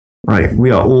Right, we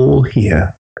are all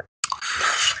here.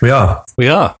 We are.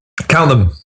 Count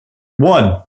them.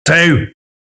 1, 2,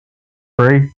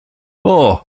 3,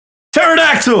 4.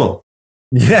 Pterodactyl!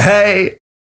 Yay!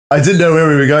 I didn't know where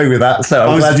we were going with that, so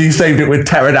I'm glad you saved it with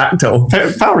pterodactyl.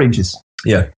 Power Rangers.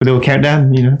 Yeah. With a little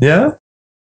countdown, you know. Yeah?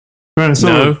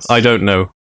 No, I don't know.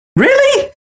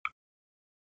 Really?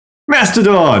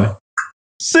 Mastodon!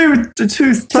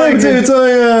 Saber-tooth tiger!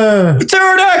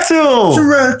 Pterodactyl!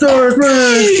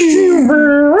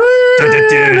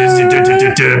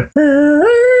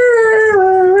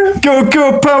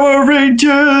 Go Power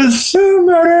Rangers!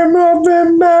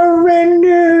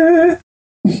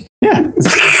 Yeah,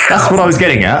 that's what I was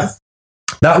getting at.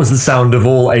 That was the sound of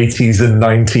all 80s and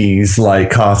 90s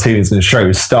like cartoons and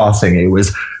shows starting. It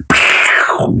was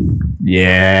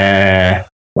Yeah.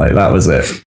 like that was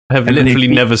it. I have literally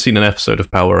never seen an episode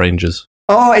of Power Rangers.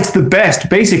 Oh, it's the best.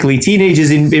 Basically, teenagers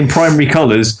in primary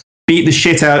colours beat the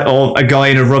shit out of a guy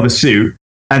in a rubber suit,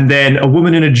 and then a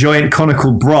woman in a giant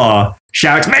conical bra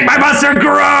shouts, "Make my monster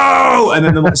grow!" And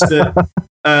then the monster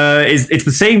it's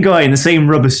the same guy in the same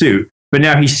rubber suit, but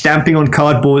now he's stamping on a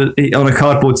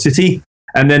cardboard city.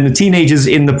 And then the teenagers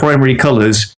in the primary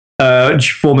colours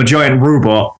form a giant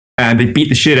robot, and they beat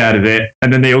the shit out of it,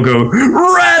 and then they all go,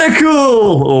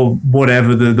 "Radical!" or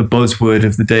whatever the buzzword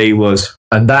of the day was.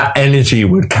 And that energy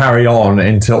would carry on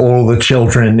into all the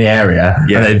children in the area,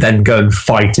 and they'd then go and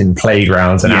fight in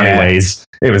playgrounds and alleyways.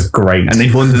 It was great. And they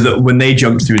wondered that when they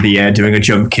jumped through the air doing a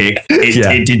jump kick,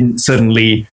 it didn't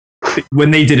suddenly... When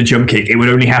they did a jump kick, it would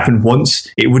only happen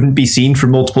once. It wouldn't be seen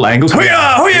from multiple angles. Hoya!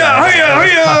 Hoya! Hoya!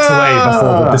 Hoya! Cut away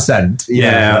before the descent.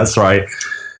 Yeah, that's right.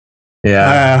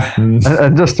 Yeah. And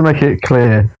just to make it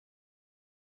clear,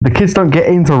 the kids don't get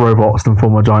into robots and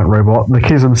form a giant robot. The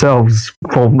kids themselves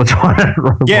form the giant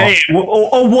robot. Yeah,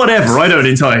 or whatever. I don't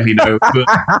entirely know. But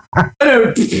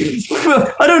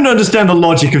I don't understand the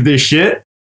logic of this shit.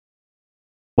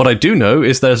 What I do know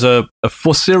is there's a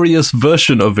for serious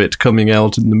version of it coming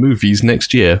out in the movies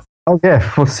next year. Oh yeah,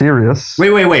 for serious.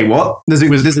 Wait, what? There's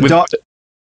a dark...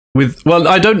 Well,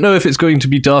 I don't know if it's going to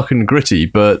be dark and gritty,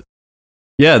 but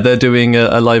yeah, they're doing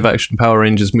a live-action Power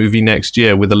Rangers movie next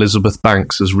year with Elizabeth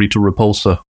Banks as Rita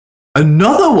Repulsa.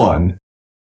 Another one?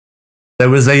 There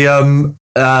was a...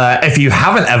 if you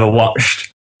haven't ever watched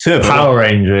Power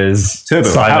Rangers,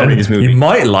 Power Rangers movie, you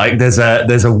might like. There's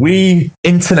a wee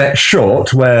internet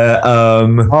short where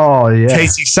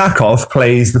Casey Sackhoff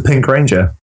plays the Pink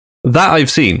Ranger. That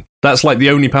I've seen. That's like the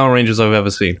only Power Rangers I've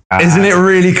ever seen. Isn't it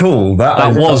really cool?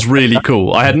 That was really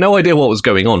cool. I had no idea what was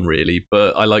going on, really,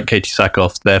 but I like Katie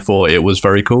Sackhoff, therefore it was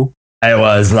very cool. It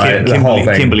was like the whole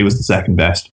thing. Kimberly was the second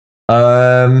best.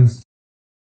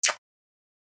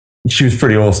 She was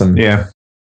pretty awesome. Yeah.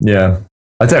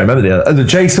 I don't remember the other.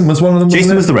 Jason was one of them.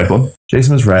 Jason was the red one.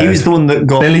 Jason was red. He was the one that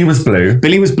got... Billy was blue.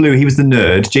 Billy was blue. He was the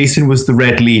nerd. Jason was the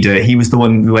red leader. He was the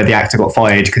one where the actor got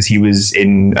fired because he was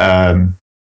in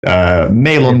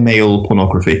male-on-male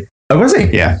pornography. Oh, was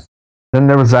he? Yeah. Then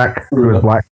there was Zach, who was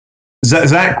black.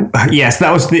 Zach, yes,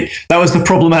 that was the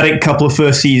problematic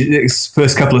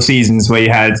first couple of seasons where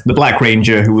you had the Black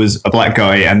Ranger who was a black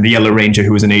guy and the Yellow Ranger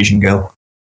who was an Asian girl.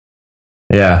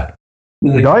 Yeah.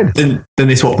 He died. Then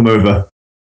they swapped them over.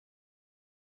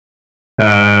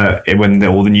 When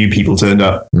all the new people turned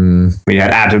up. We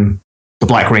had Adam, the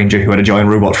Black Ranger, who had a giant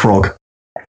robot frog.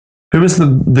 Who was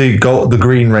the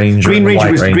Green Ranger? Green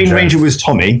Ranger was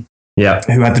Tommy. Yeah.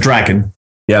 Who had the dragon.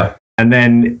 Yeah. And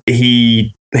then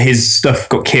his stuff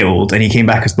got killed, and he came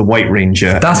back as the White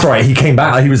Ranger. That's right. He came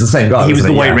back. He was the same guy. He was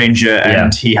the White Ranger,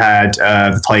 and he had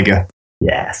the tiger.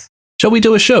 Yes. Shall we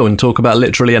do a show and talk about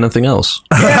literally anything else?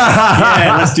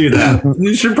 Yeah, let's do that.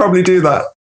 You should probably do that.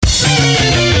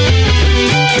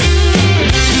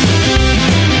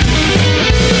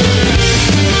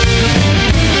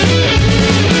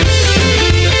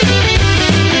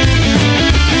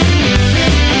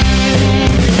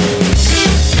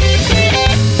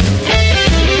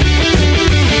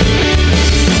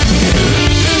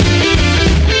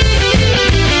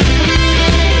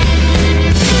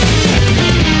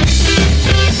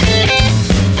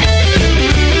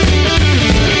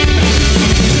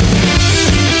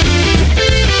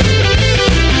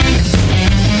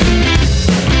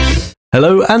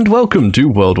 Hello and welcome to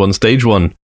World 1 Stage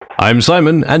 1. I'm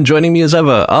Simon, and joining me as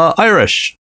ever are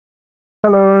Irish,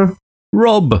 Hello,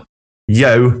 Rob,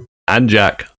 Yo, and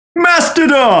Jack.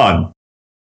 Mastodon!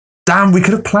 Damn, we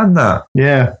could have planned that.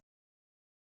 Yeah.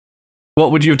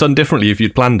 What would you have done differently if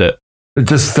you'd planned it?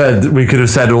 Just said we could have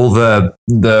said all the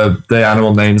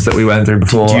animal names that we went through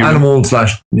before. Animal /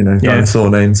 dinosaur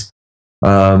names.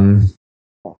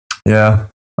 Yeah.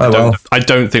 I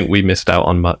don't think we missed out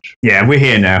on much. Yeah, we're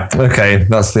here now. Okay,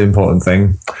 that's the important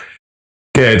thing.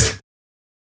 Good.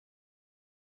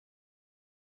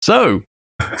 So,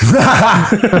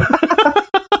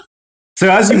 So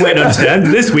as you might understand,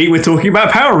 this week we're talking about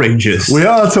Power Rangers. We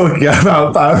are talking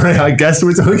about Power Rangers. I guess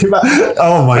we're talking about.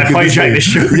 Oh my goodness! Hijack this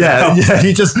show. Yeah.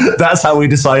 That's how we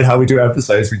decide how we do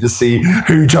episodes. We just see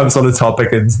who jumps on a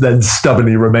topic and then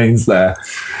stubbornly remains there.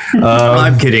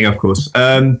 I'm kidding, of course.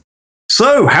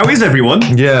 So, how is everyone?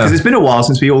 Yeah, because it's been a while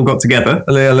since we all got together.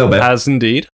 a little bit. as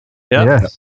indeed. Yeah.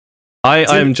 Yes. I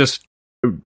am just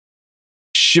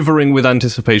shivering with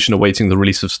anticipation awaiting the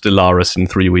release of Stellaris in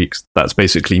 3 weeks. That's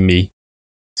basically me.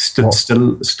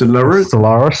 Stellaris?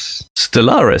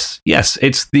 Stellaris, yes.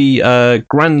 It's the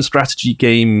grand strategy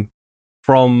game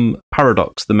from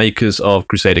Paradox, the makers of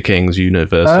Crusader Kings,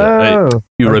 Europe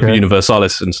okay.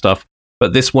 Universalis and stuff.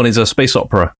 But this one is a space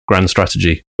opera grand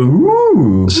strategy.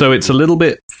 Ooh. So it's a little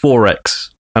bit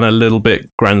 4X and a little bit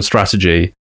grand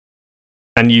strategy.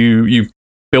 And you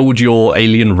build your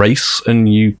alien race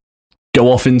and you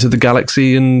go off into the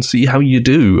galaxy and see how you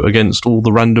do against all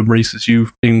the random races you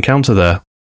encounter there.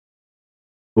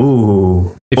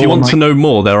 Ooh. If you want to know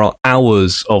more, there are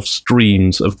hours of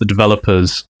streams of the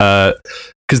developers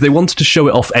because they wanted to show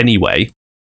it off anyway.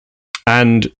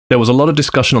 And there was a lot of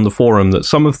discussion on the forum that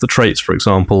some of the traits, for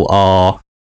example, are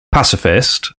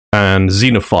pacifist and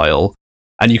xenophile,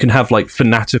 and you can have like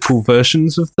fanatical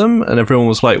versions of them. And everyone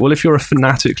was like, well, if you're a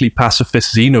fanatically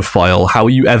pacifist xenophile, how are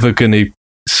you ever going to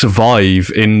survive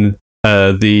in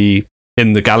the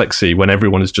galaxy when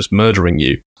everyone is just murdering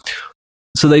you?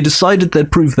 So they decided they'd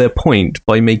prove their point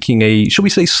by making a, shall we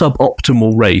say,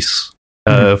 suboptimal race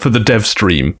for the dev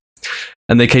stream.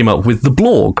 And they came up with the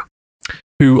Blorg,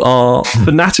 who are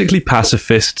fanatically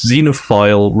pacifist,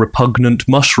 xenophile, repugnant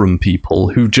mushroom people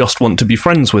who just want to be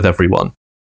friends with everyone.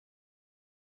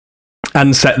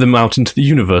 And set them out into the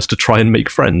universe to try and make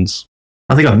friends.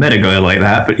 I think I've met a guy like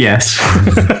that, but yes.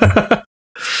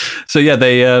 So yeah,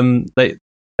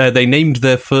 they named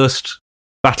their first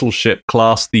battleship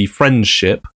class the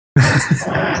Friendship.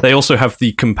 They also have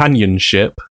the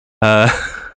Companionship.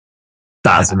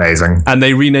 That's amazing. And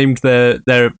they renamed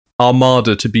their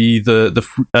armada to be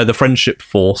the Friendship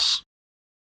Force.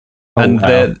 And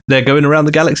they're going around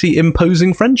the galaxy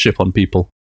imposing friendship on people.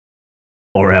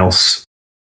 Or else.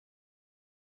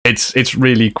 It's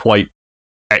really quite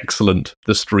excellent,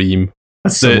 the stream.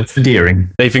 That's so much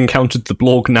endearing. They've encountered the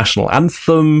Blorg national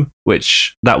anthem,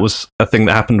 which that was a thing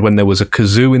that happened when there was a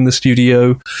kazoo in the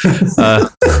studio.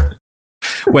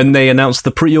 When they announced the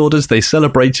pre-orders, they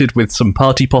celebrated with some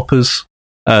party poppers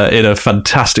in a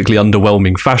fantastically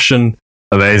underwhelming fashion.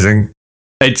 Amazing.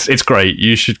 It's great.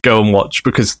 You should go and watch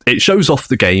because it shows off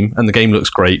the game and the game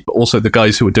looks great, but also the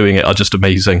guys who are doing it are just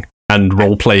amazing and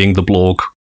role-playing the Blorg.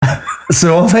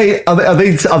 So are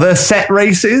there set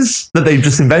races that they've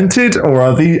just invented, or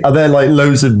are there like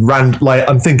loads of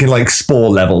I'm thinking like Spore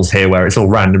levels here where it's all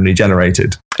randomly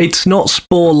generated? It's not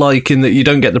Spore-like in that you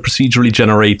don't get the procedurally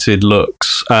generated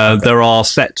looks. There are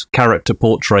set character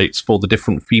portraits for the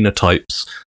different phenotypes.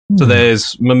 So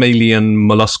there's mammalian,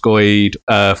 molluscoid,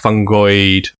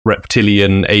 fungoid,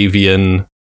 reptilian, avian,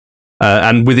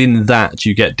 and within that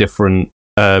you get different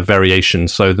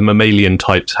variations. So the mammalian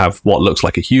types have what looks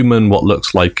like a human, what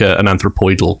looks like an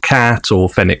anthropoidal cat, or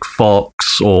fennec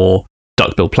fox, or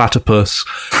duckbill platypus.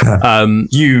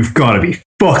 You've got to be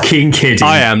fucking kidding.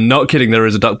 I am not kidding. There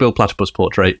is a duckbill platypus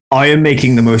portrait. I am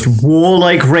making the most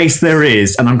warlike race there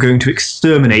is, and I'm going to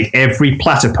exterminate every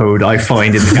platypod I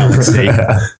find in the galaxy.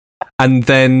 And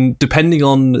then, depending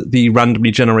on the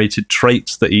randomly generated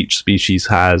traits that each species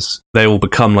has, they will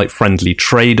become like friendly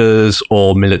traders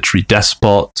or military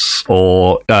despots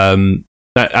or and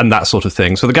that sort of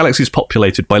thing. So the galaxy is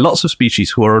populated by lots of species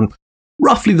who are on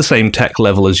roughly the same tech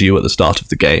level as you at the start of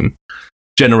the game,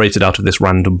 generated out of this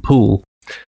random pool.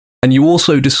 And you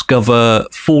also discover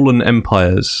fallen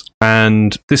empires,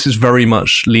 and this is very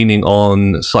much leaning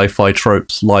on sci-fi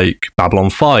tropes like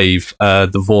Babylon 5,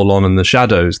 the Vorlon and the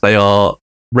Shadows. They are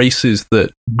races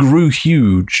that grew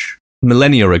huge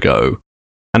millennia ago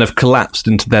and have collapsed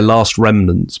into their last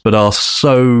remnants, but are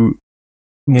so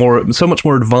much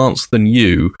more advanced than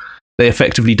you, they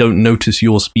effectively don't notice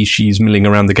your species milling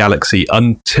around the galaxy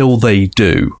until they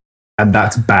do. And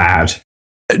that's bad.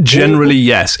 Generally,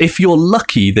 yes. If you're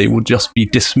lucky, they will just be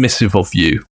dismissive of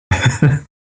you.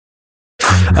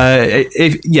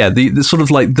 The sort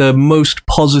of like the most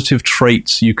positive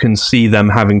traits you can see them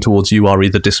having towards you are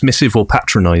either dismissive or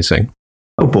patronizing.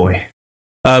 Oh boy.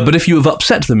 But if you have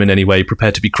upset them in any way,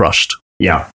 prepare to be crushed.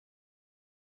 Yeah.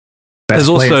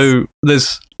 Best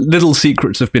There's little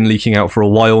secrets have been leaking out for a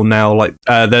while now. Like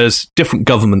there's different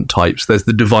government types. There's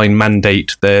the divine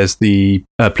mandate. There's the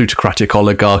plutocratic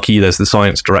oligarchy. There's the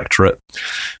science directorate.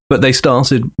 But they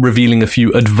started revealing a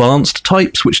few advanced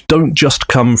types, which don't just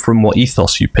come from what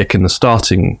ethos you pick in the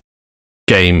starting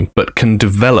game, but can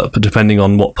develop depending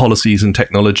on what policies and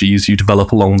technologies you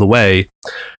develop along the way.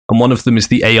 And one of them is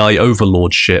the AI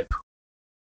overlordship.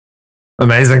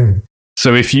 Amazing.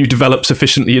 So if you develop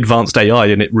sufficiently advanced AI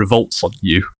and it revolts on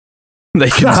you, they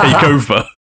can take over.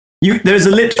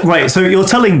 Right, so you're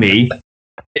telling me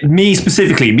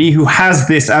specifically, me who has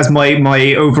this as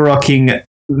my overarching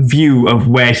view of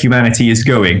where humanity is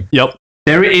going. Yep.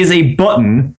 There is a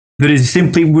button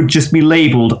that would just be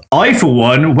labeled, I for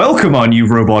one welcome our new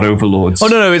robot overlords. Oh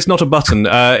no, it's not a button.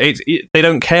 They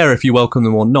don't care if you welcome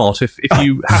them or not. If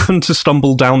you happen to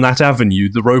stumble down that avenue,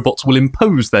 the robots will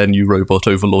impose their new robot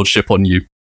overlordship on you.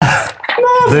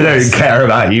 They don't care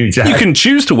about you, Jack. You can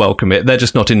choose to welcome it, they're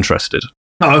just not interested.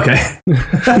 Oh, okay.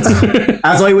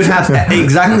 As I would have,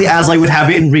 exactly as I would have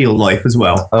it in real life as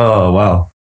well. Oh, wow.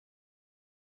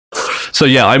 So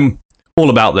yeah, I'm all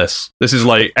about this. This is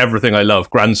like everything I love.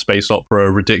 Grand space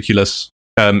opera, ridiculous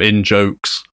in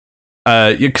jokes.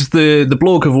 Because the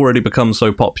blog have already become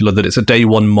so popular that it's a day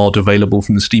one mod available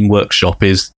from the Steam Workshop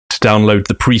is to download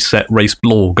the preset race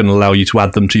blog and allow you to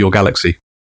add them to your galaxy.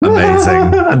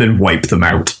 Amazing. And then wipe them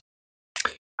out.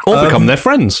 Or become their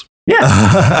friends.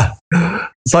 Yeah.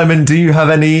 Simon,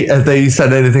 have they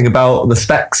said anything about the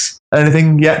specs?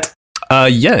 Anything yet?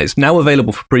 Yeah, it's now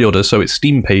available for pre-order, so its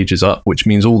Steam page is up, which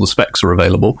means all the specs are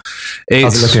available.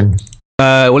 How's it looking?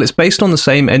 Well, it's based on the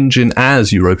same engine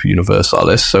as Europa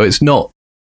Universalis, so it's not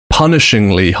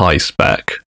punishingly high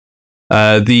spec.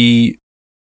 The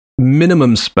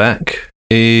minimum spec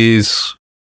is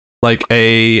like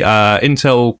a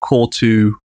Intel Core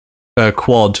 2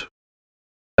 quad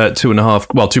at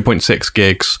 2.6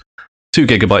 gigs, 2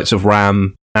 gigabytes of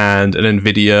RAM, and an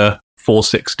NVIDIA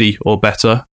 460 or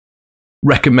better.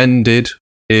 Recommended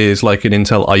is like an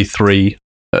Intel i3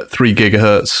 at 3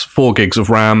 gigahertz, 4 gigs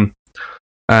of RAM,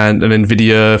 and an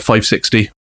NVIDIA 560.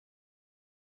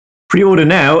 Pre-order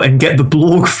now and get the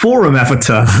blog forum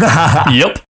avatar.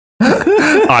 Yep.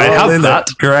 I have that.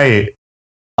 Great.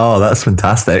 Oh, that's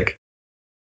fantastic.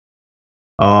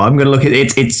 Oh, I'm going to look at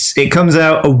it. It comes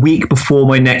out a week before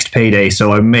my next payday,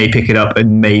 so I may pick it up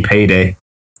in May payday.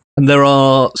 And there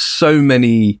are so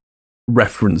many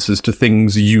references to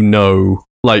things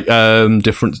like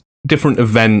different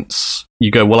events.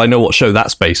 You go, well, I know what show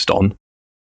that's based on.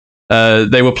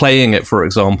 They were playing it, for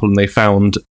example, and they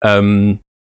found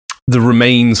the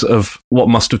remains of what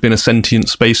must have been a sentient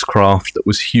spacecraft that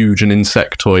was huge and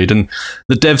insectoid. And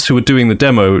the devs who were doing the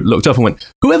demo looked up and went,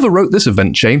 whoever wrote this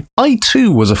event chain, I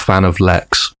too was a fan of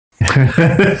Lex.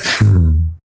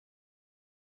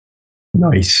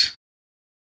 Nice.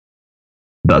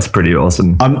 That's pretty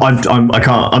awesome. I'm not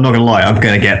going to lie. I'm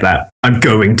going to get that. I'm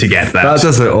going to get that. That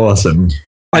does look awesome.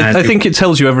 I think it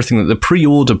tells you everything. That the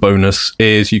pre-order bonus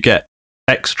is you get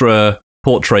extra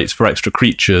portraits for extra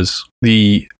creatures,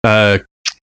 the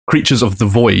creatures of the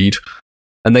void,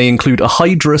 and they include a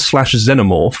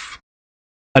Hydra/Xenomorph,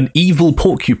 an evil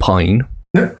porcupine,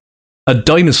 a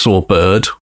dinosaur bird,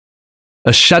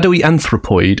 a shadowy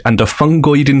anthropoid, and a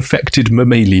fungoid-infected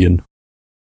mammalian.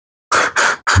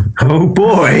 Oh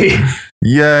boy!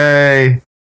 Yay!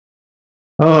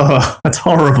 Oh, that's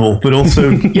horrible, but also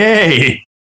yay!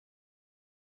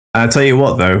 I'll tell you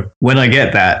what, though, when I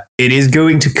get that, it is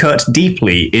going to cut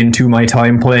deeply into my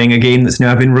time playing a game that's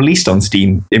now been released on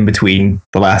Steam in between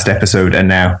the last episode and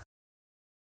now.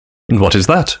 And what is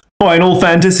that? Final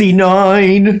Fantasy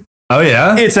IX! Oh,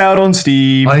 yeah? It's out on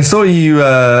Steam. I saw you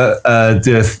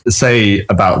say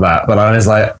about that, but I was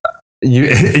like, you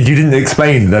didn't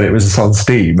explain that it was on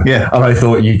Steam. Yeah. And I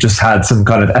thought you just had some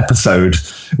kind of episode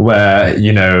where,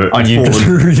 you just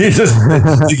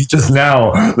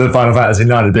now the Final Fantasy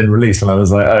IX had been released, and I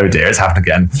was like, oh dear, it's happened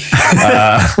again.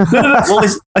 No. Well,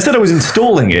 I said I was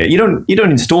installing it. You don't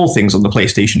install things on the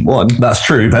PlayStation 1. That's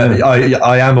true, but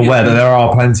I am aware that there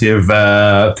are plenty of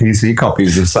PC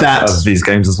copies of these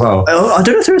games as well. I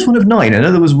don't know if there was one of 9. I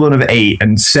know there was one of 8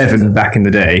 and 7 back in the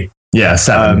day. Yeah,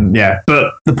 7. Yeah,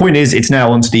 but the point is, it's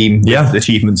now on Steam. Yeah, with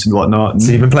achievements and whatnot.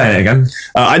 So you've been playing it again?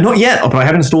 Not yet, but I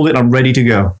have installed it and I'm ready to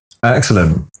go.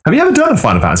 Excellent. Have you ever done a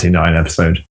Final Fantasy IX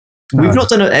episode? We've not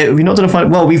done we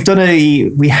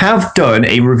have done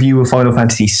a review of Final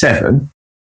Fantasy VII.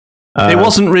 It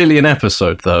wasn't really an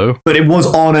episode, though. But it was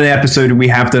on an episode, and we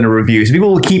have done a review. So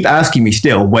people will keep asking me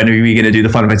still, when are we going to do the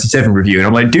Final Fantasy VII review? And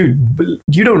I'm like, dude,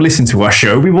 you don't listen to our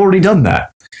show. We've already done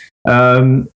that.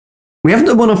 We haven't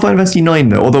done one on Final Fantasy IX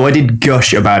though, although I did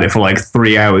gush about it for like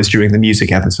 3 hours during the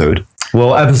music episode.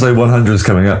 Well, episode 100 is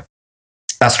coming up.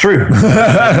 That's true.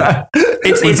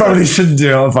 We probably shouldn't do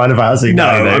it on Final Fantasy.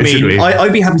 No, though, I mean,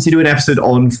 I'd be happy to do an episode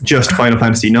on just Final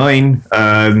Fantasy IX.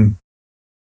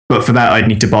 But for that, I'd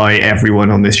need to buy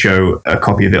everyone on this show a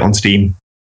copy of it on Steam,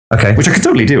 Okay. which I could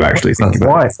totally do, actually. thinking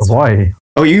about it. Why?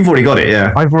 Oh, you've already got it,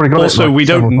 yeah. I've already got it. Also, like, we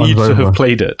don't several need times to over. have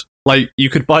played it. Like, you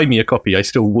could buy me a copy, I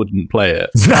still wouldn't play it.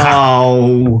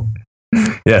 Oh,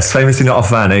 Yes, famously not a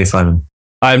fan, eh, Simon?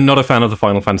 I'm not a fan of the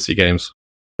Final Fantasy games.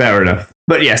 fair enough.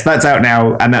 But yes, that's out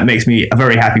now, and that makes me a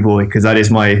very happy boy, because that is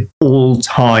my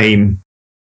all-time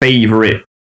favorite.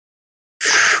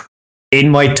 In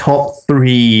my top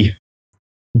 3,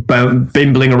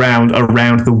 bimbling around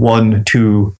the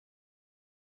 1-2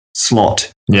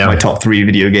 slot. Yeah. My top 3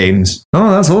 video games.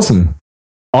 Oh, that's awesome.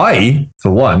 I,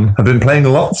 for one, have been playing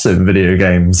lots of video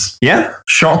games. Yeah?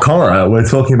 Shock horror, we're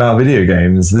talking about video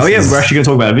games. We're actually going to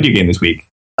talk about a video game this week.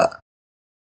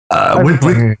 We're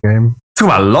playing a game.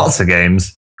 talking about lots of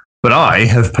games, but I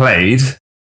have played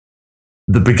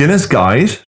The Beginner's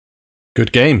Guide.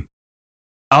 Good game.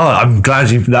 Oh, I'm glad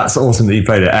that's awesome that you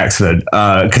played it. Excellent.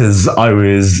 Because I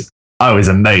was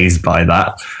amazed by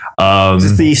that. Is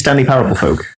this the Stanley Parable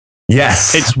folk?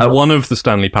 Yes. It's one of the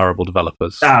Stanley Parable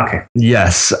developers. Ah, okay.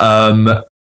 Yes. And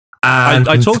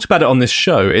I talked about it on this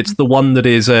show. It's the one that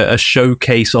is a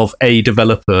showcase of a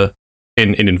developer,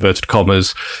 in inverted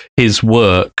commas, his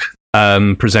work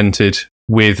presented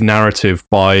with narrative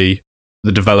by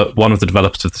one of the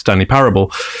developers of the Stanley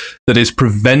Parable, that is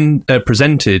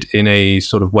presented in a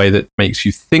sort of way that makes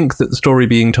you think that the story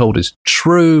being told is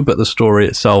true, but the story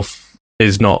itself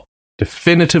is not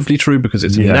definitively true because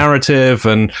it's a narrative,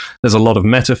 and there's a lot of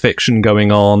metafiction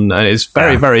going on, and it's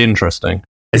very, very interesting.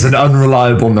 It's an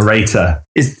unreliable narrator.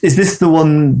 Is this the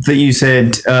one that you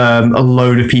said a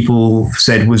load of people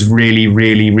said was really,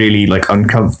 really, really like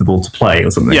uncomfortable to play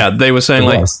or something? Yeah, they were saying It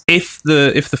like was. if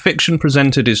the fiction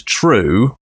presented is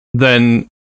true, then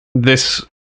this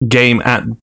game at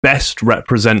best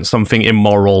represents something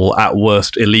immoral, at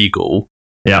worst illegal.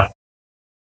 Yeah.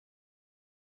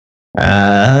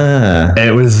 Ah.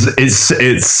 You're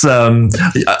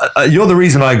the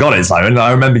reason I got it, Simon.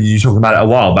 I remember you talking about it a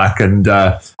while back, and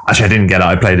actually I didn't get it.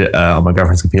 I played it on my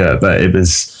girlfriend's computer, but it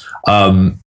was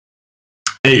I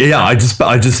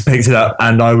just picked it up,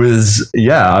 and I was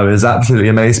absolutely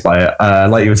amazed by it.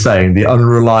 Like you were saying, the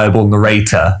unreliable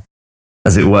narrator,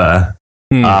 as it were,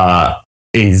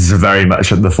 is very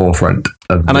much at the forefront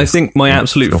of And I this. think my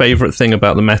absolute favorite thing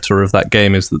about the meta of that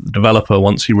game is that the developer,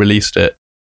 once he released it,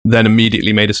 then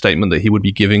immediately made a statement that he would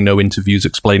be giving no interviews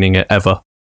explaining it ever.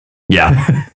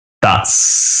 Yeah,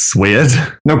 that's weird.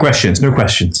 No questions.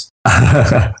 Because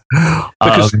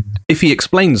if he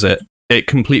explains it, it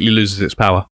completely loses its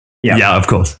power. Yeah, of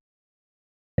course.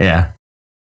 Yeah.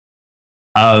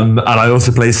 And I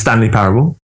also play Stanley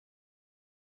Parable,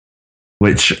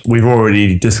 which we've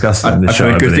already discussed in the I've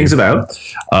show. heard good things about.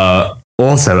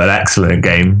 Also an excellent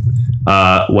game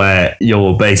where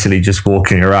you're basically just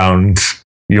walking around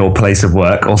your place of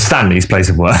work, or Stanley's place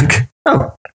of work.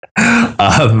 Oh.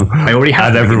 I already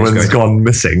have. And everyone's gone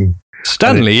missing.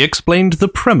 Stanley explained the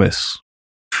premise.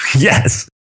 Yes.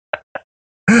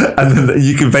 And then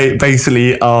you can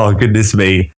basically, oh goodness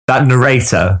me, that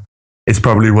narrator is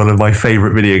probably one of my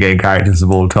favorite video game characters of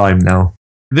all time now.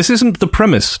 This isn't the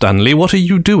premise, Stanley. What are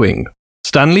you doing?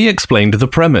 Stanley explained the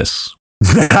premise.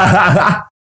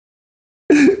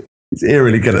 He's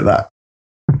eerily good at that.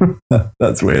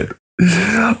 That's weird.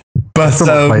 But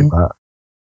Played that.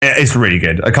 it's really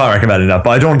good. I can't recommend it enough,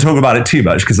 but I don't want to talk about it too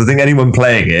much because I think anyone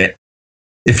playing it,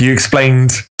 if you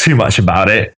explained too much about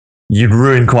it, you'd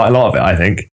ruin quite a lot of it, I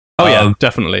think. Oh, yeah,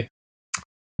 definitely.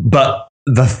 But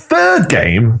the third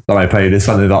game that I played is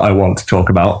something that I want to talk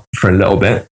about for a little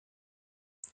bit.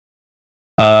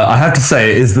 I have to say,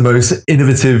 it is the most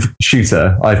innovative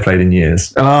shooter I've played in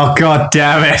years. Oh, god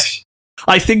damn it.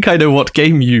 I think I know what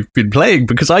game you've been playing,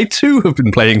 because I too have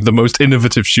been playing the most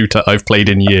innovative shooter I've played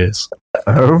in years.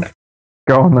 Oh,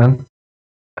 go on then.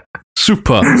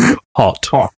 Super hot.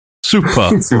 Super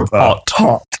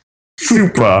hot.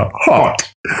 Super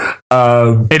hot.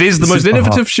 It is the most Super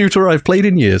innovative shooter I've played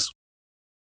in years.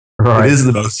 Right. It is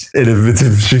the most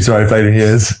innovative shooter I've played in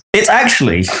years. It's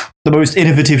actually the most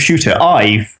innovative shooter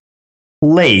I've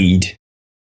played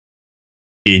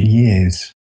in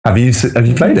years. Have you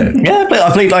played it? Yeah, but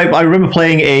I remember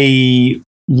playing a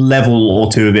level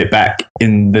or two of it back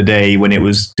in the day when it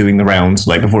was doing the rounds,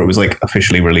 like before it was like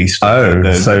officially released. Oh,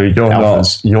 The so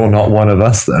alphas. you're not one of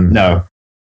us then? No.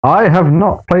 I have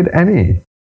not played any.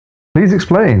 Please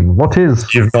explain. What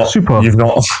is You've not. Super? You've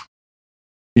not.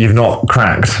 you've not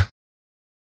cracked.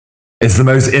 It's the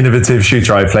most innovative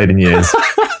shooter I've played in years.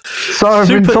 So I've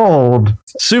been told.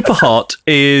 Super Hot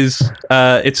is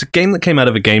it's a game that came out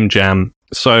of a game jam.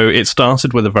 So it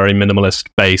started with a very minimalist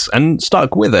base and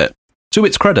stuck with it, to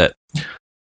its credit.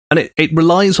 And it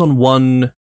relies on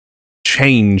one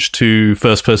change to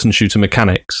first-person shooter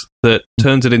mechanics that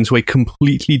turns it into a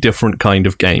completely different kind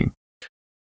of game.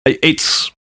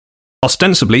 It's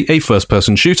ostensibly a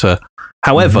first-person shooter.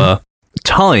 However,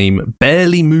 time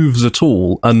barely moves at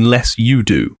all unless you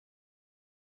do.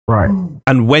 Right.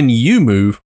 And when you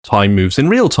move, time moves in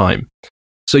real time.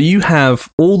 So you have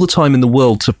all the time in the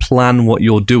world to plan what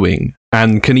you're doing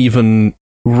and can even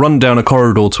run down a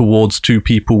corridor towards two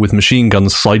people with machine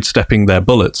guns sidestepping their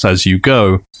bullets as you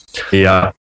go.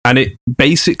 Yeah. And it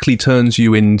basically turns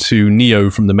you into Neo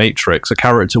from The Matrix, a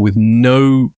character with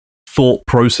no thought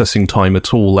processing time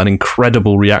at all and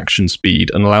incredible reaction speed,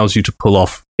 and allows you to pull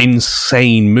off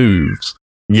insane moves.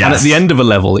 Yes. And at the end of a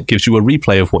level, it gives you a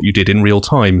replay of what you did in real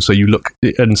time, so you look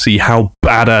and see how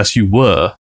badass you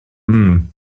were.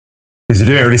 Because you're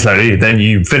doing it really slowly, then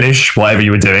you finish whatever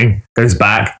you were doing, goes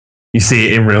back, you see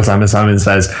it in real time, as Simon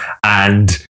says,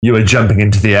 and you are jumping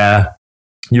into the air.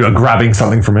 You are grabbing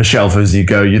something from a shelf as you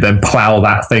go. You then plow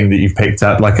that thing that you've picked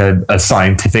up, like a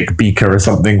scientific beaker or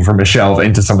something from a shelf,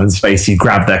 into someone's face. You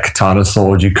grab their katana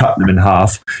sword, you cut them in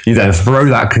half. You then throw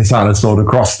that katana sword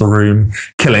across the room,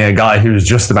 killing a guy who's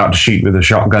just about to shoot with a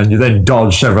shotgun. You then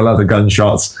dodge several other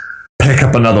gunshots, pick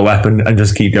up another weapon, and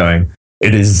just keep going.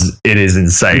 It is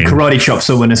insane. You karate chop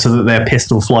someone so that their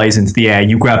pistol flies into the air.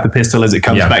 You grab the pistol as it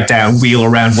comes back down, wheel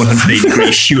around 180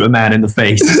 degrees, shoot a man in the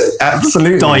face.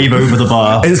 Absolutely. Dive over the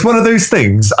bar. It's one of those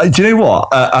things. Do you know what?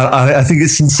 I think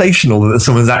it's sensational that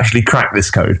someone's actually cracked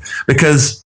this code,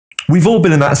 because we've all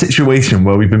been in that situation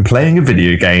where we've been playing a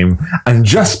video game and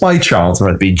just by chance,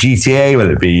 whether it be GTA,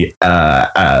 whether it be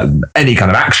any kind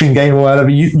of action game or whatever,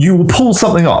 you will pull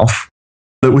something off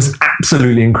that was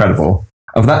absolutely incredible.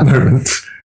 Of that moment,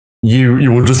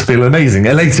 you will just feel amazing,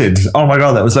 elated. Oh my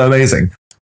God, that was so amazing.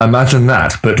 Imagine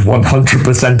that, but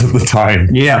 100% of the time.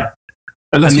 Yeah.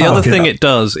 And the other thing it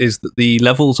does is that the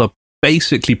levels are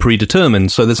basically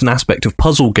predetermined, so there's an aspect of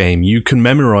puzzle game. You can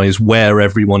memorize where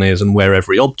everyone is and where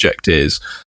every object is.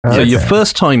 So your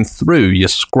first time through, you're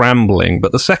scrambling,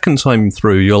 but the second time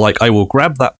through, you're like, I will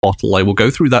grab that bottle, I will go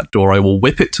through that door, I will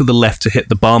whip it to the left to hit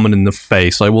the barman in the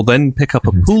face, I will then pick up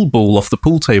a pool ball off the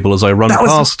pool table as I run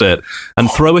past it,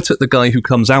 and throw it at the guy who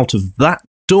comes out of that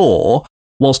door,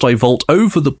 whilst I vault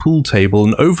over the pool table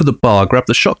and over the bar, grab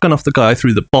the shotgun off the guy I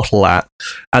threw the bottle at,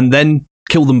 and then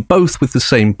kill them both with the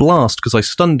same blast, because I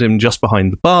stunned him just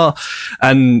behind the bar,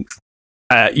 and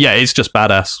it's just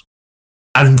badass.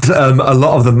 And a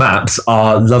lot of the maps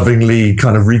are lovingly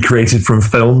kind of recreated from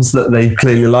films that they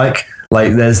clearly like.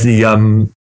 Like there's the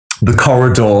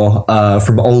corridor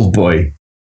from Oldboy.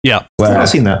 Yeah, I've not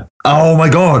seen that. Oh my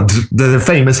God, the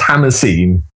famous hammer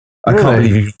scene. I can't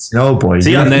believe you've seen Oldboy.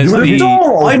 See, I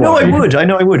know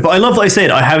I would, but I love that I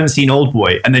said I haven't seen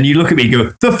Oldboy, and then you look at me and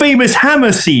go, the famous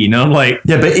hammer scene, and I'm like,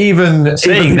 yeah, but even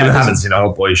people who haven't seen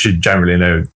Oldboy should generally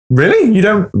know. Really? You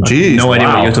don't? Jeez, no idea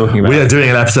what you're talking about. We are doing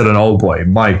an episode on Oldboy.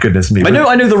 My goodness me. I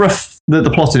know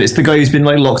the plot of it. It's the guy who's been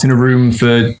like locked in a room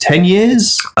for 10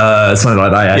 years. Something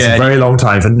like that. Yeah. It's a very long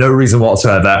time for no reason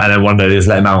whatsoever. And then one day they just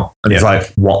let him out, and it's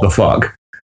like, what the fuck?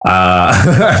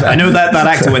 I know that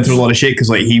actor went through a lot of shit because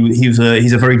like he's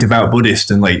a very devout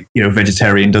Buddhist and like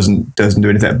vegetarian, doesn't do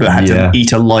anything, but had to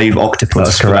eat a live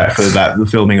octopus for the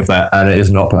filming of that, and it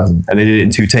is not pleasant. And they did it in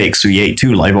 2 takes, so he ate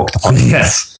 2 live octopuses.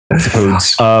 Yes. I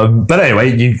suppose. But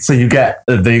anyway, you get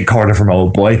the corridor from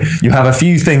Oldboy. You have a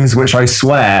few things which I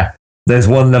swear there's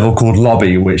one level called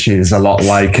Lobby, which is a lot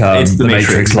like the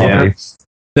Matrix Lobby. Yeah.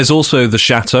 There's also the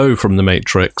Chateau from the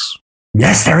Matrix.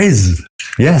 Yes, there is.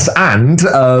 Yes, and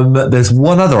there's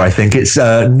one other, I think. It's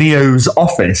Neo's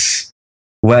office,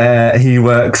 where he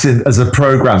works as a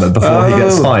programmer before he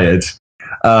gets fired.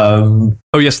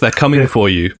 Yes, they're coming for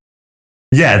you.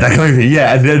 Yeah, they're coming for you.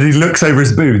 Yeah, and then he looks over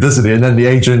his booth, doesn't he? And then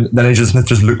Agent Smith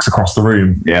just looks across the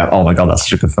room. Yeah. Oh my God, that's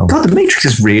such a good film. God, The Matrix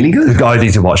is really good. I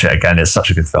need to watch it again. It's such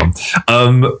a good film.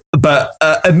 But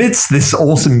amidst this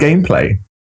awesome gameplay,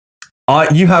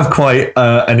 you have quite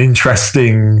an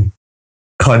interesting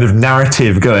kind of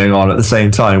narrative going on at the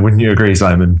same time. Wouldn't you agree,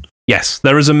 Simon? Yes,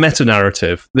 there is a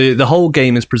meta-narrative. The whole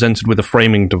game is presented with a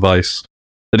framing device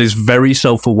that is very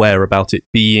self-aware about it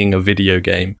being a video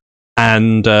game.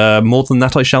 And more than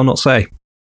that, I shall not say.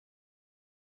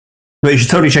 But you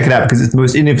should totally check it out because it's the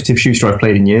most innovative shooter I've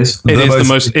played in years. It is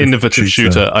the most innovative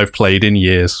shooter I've played in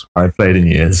years.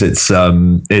 It's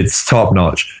top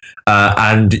notch.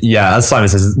 And yeah, as Simon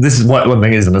says, this is one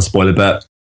thing isn't a spoiler, but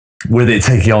with it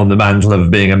taking on the mantle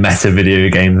of being a meta video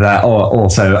game, there are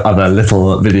also other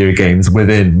little video games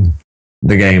within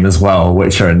the game as well,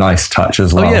 which are a nice touch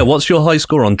as well. Oh yeah, what's your high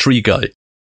score on Tree Guy?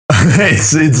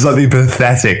 it's something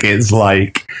pathetic. It's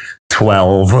like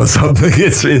 12 or something.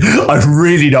 I'm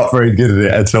really not very good at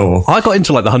it at all. I got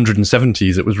into like the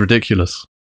 170s. It was ridiculous.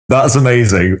 That's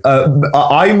amazing.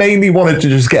 I mainly wanted to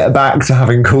just get back to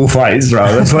having cool fights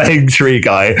rather than playing Tree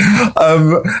Guy.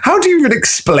 How do you even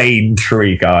explain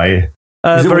Tree Guy?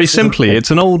 Very simply, it's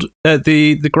an old.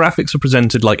 The graphics are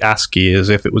presented like ASCII, as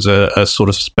if it was a sort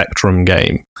of Spectrum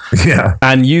game. Yeah.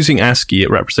 And using ASCII, it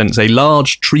represents a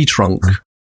large tree trunk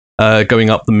going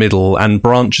up the middle, and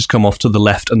branches come off to the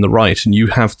left and the right, and you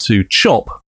have to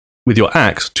chop with your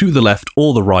axe to the left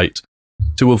or the right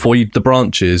to avoid the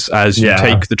branches as you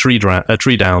take the tree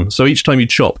down. So each time you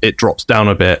chop, it drops down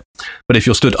a bit. But if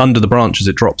you're stood under the branches,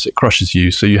 it crushes you.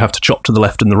 So you have to chop to the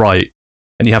left and the right,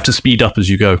 and you have to speed up as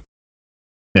you go.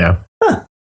 Yeah. Huh.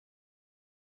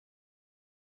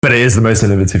 But it is the most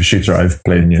innovative shooter I've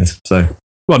played in years. So,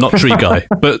 well, not Tree Guy,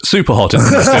 but Super Hot is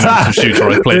the most innovative shooter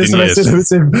I've played in years. It's the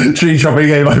most innovative tree chopping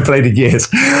game I've played in years.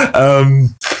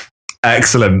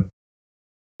 Excellent.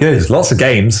 Good. Lots of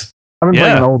games. I've been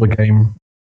playing an older game.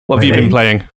 What have you been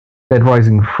playing? Dead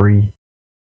Rising 3.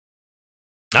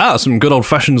 Some good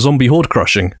old-fashioned zombie horde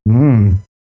crushing.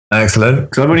 Excellent.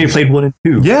 Because I've only played 1 and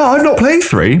 2. Yeah, I've not played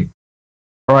 3.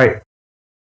 Right.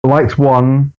 Likes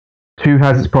 1, 2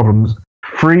 has its problems.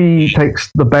 3 takes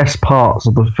the best parts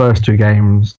of the first 2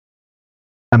 games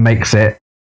and makes it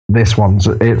this one.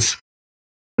 So the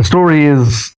story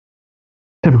is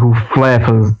typical flair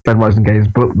for Dead Rising games,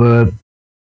 but the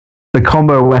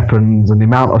combo weapons and the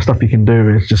amount of stuff you can do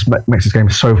is just makes this game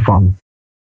so fun.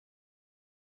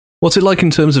 What's it like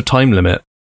in terms of time limit?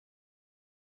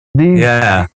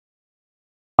 Yeah.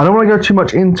 I don't want to go too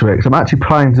much into it because I'm actually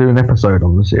planning to do an episode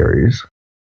on the series.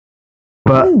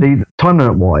 But the time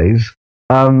limit wise,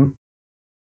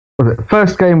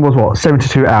 first game was what,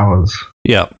 72 hours?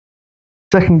 Yeah.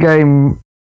 Second game,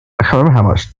 I can't remember how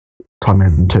much time it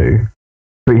is in 2,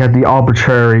 but you had the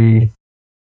arbitrary,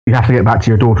 you have to get back to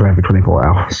your daughter every 24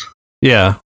 hours.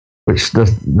 Yeah. Which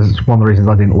this is one of the reasons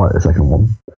I didn't like the second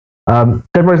one.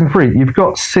 Dead Rising 3, you've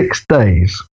got 6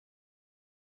 days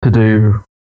to do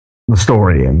the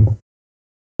story in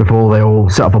before they all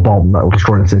set up a bomb that will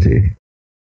destroy the city,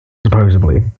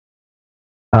 supposedly.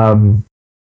 I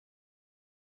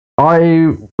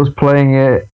was playing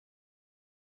it.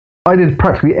 I did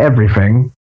practically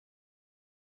everything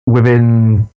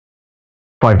within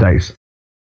 5 days.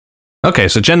 Okay,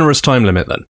 so generous time limit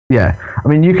then. Yeah, I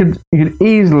mean you could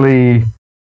easily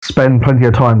spend plenty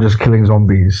of time just killing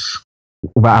zombies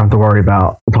without having to worry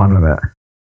about the time limit.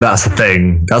 That's the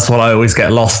thing. That's what I always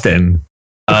get lost in.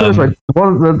 The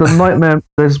nightmare.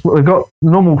 They've got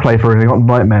normal playthrough and they've got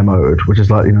nightmare mode, which is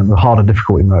like the harder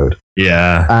difficulty mode.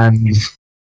 Yeah. And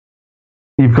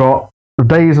you've got the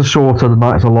days are shorter, the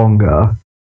nights are longer,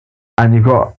 and you've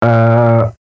got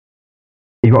a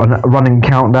running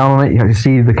countdown on it. You can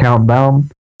see the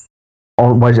countdown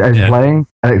as you're playing,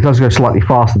 and it does go slightly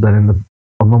faster than in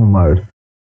on normal mode.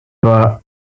 But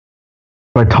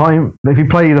by time, if you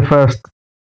play it through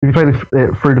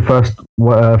the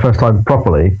first time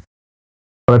properly,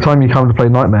 by the time you come to play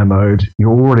nightmare mode,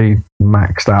 you're already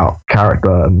maxed out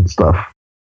character and stuff.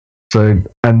 So,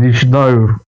 and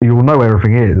you'll know where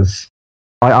everything is.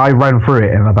 I ran through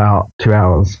it in about 2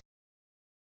 hours.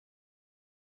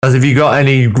 As have you got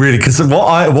any really? Because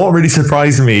what really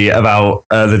surprised me about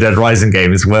the Dead Rising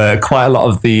games were quite a lot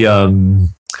of the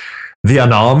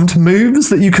unarmed moves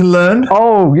that you can learn.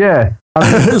 Oh yeah,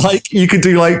 like you could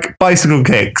do like bicycle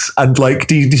kicks and like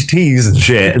DDTs and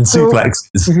shit and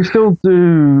suplexes. You can still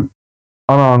do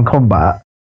unarmed combat.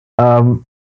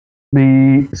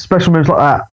 The special moves like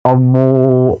that are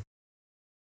more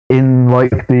in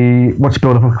like the once you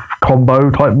build up a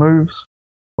combo type moves,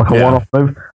 like a one-off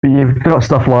move. But you've got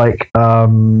stuff like a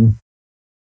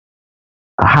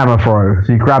hammer throw.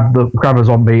 So you grab a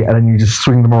zombie and then you just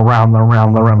swing them around and around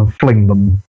and around and fling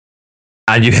them.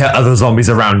 And you hit other zombies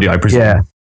around you, I presume. Yeah.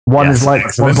 One's like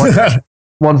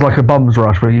a bum's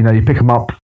rush where you pick them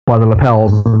up by the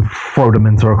lapels and throw them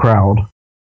into a crowd.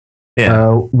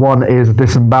 Yeah. One is a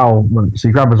disembowelment. So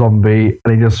you grab a zombie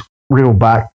and you just reel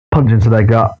back, punch into their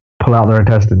gut, pull out their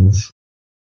intestines.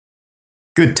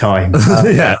 Good time.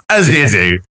 Yeah, as you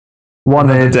do.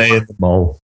 One is day in the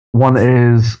mall. One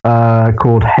is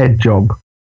called Head Job,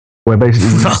 where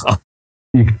basically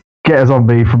you get a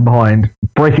zombie from behind,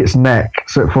 break its neck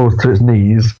so it falls to its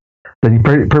knees, then you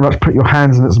pretty much put your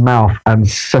hands in its mouth and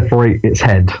separate its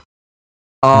head.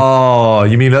 Oh,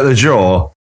 you mean at the jaw?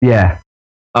 Yeah.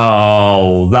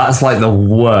 Oh, that's like the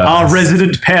worst. Our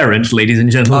resident parent, ladies and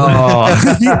gentlemen. Oh,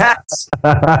 yes.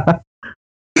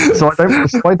 So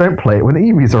I don't play it when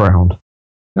Evie's around.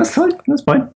 That's fine. That's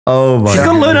fine. Oh my She's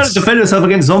got to learn how to goodness. defend herself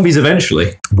against zombies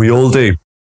eventually. We all do.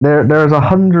 There's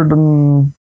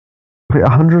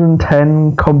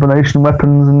 110 combination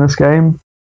weapons in this game,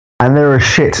 and there is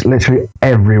shit literally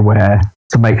everywhere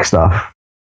to make stuff.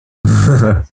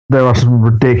 There are some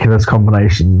ridiculous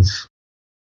combinations.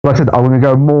 Like I said, I'm going to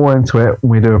go more into it when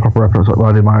we do a proper episode,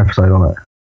 when I do my episode on it.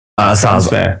 Sounds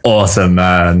fair. Awesome,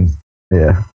 man.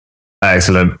 Yeah.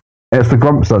 Excellent. It's the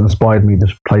Grumps that inspired me to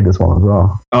play this one as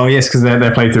well. Oh yes, because they're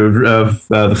playthrough of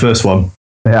the first one.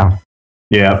 Yeah.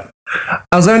 Yeah.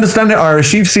 As I understand it,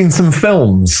 Irish, you've seen some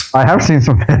films. I have seen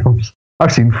some films.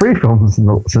 I've seen 3 films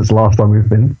since the last time we've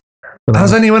been.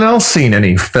 Has anyone else seen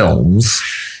any films?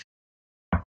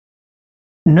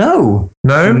 No.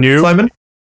 No? No. Simon?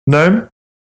 No?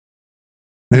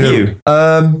 You.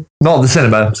 Not the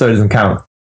cinema, so it doesn't count.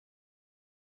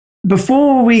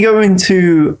 Before we go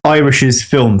into Irish's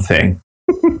film thing,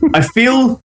 I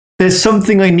feel there's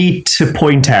something I need to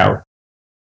point out.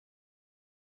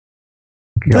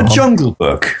 The Jungle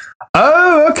Book.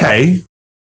 Oh, okay.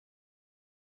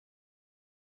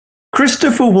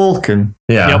 Christopher Walken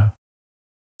Yeah. Yep.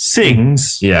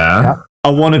 sings Yeah. I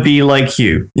Want to Be Like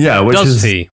You. Yeah, which Does is...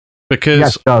 he? Because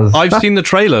Yes, it does. I've seen the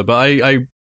trailer, but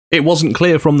it wasn't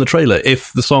clear from the trailer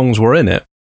if the songs were in it.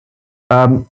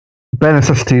 Bare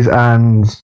Necessities and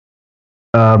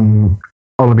I Want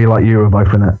to Be Like You are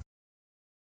both in it.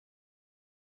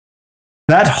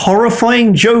 That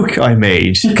horrifying joke I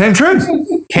made Came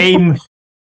true. came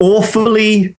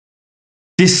awfully,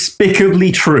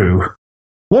 despicably true.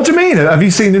 What do you mean? Have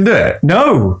you seen him do it?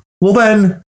 No, Well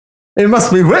then, it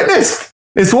must be witnessed.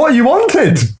 It's what you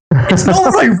wanted. it's not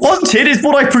what I wanted, it's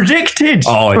what I predicted.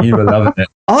 Oh, you were loving it.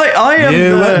 I am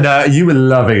You were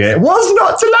loving it. What's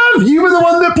not to love? You were the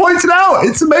one that pointed out.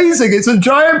 It's amazing. It's a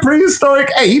giant prehistoric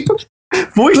ape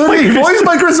voiced voiced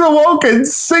by Christopher Walken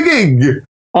singing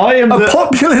I am a the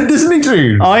popular Disney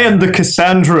tune. I am the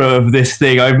Cassandra of this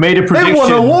thing. I've made a prediction. It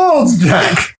won awards,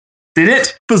 Jack, Did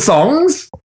it? for songs.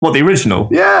 What, the original?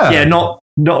 Yeah. Yeah, not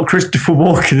Christopher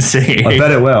Walken singing. I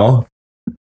bet it will.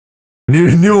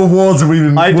 New awards will be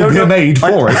made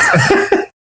for it.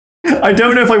 I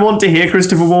don't know if I want to hear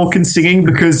Christopher Walken singing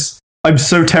because I'm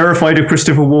so terrified of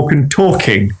Christopher Walken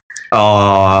talking.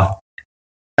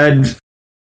 And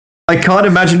I can't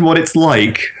imagine what it's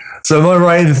like. So am I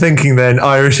right in thinking then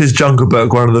Irish's Jungle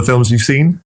Book, one of the films you've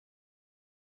seen?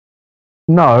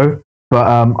 No, but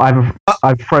I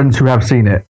have friends who have seen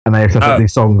it, and they have said that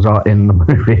these songs are in the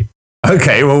movie.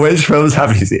 Okay, well, which films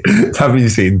have you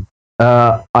seen?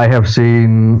 I have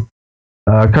seen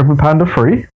Kung Fu Panda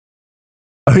 3.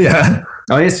 Oh, yeah.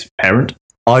 Oh, yes, parent.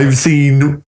 I've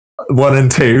seen 1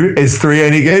 and 2. Is 3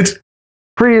 any good?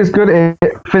 3 is good. It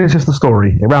finishes the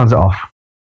story. It rounds it off.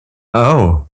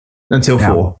 Oh. Until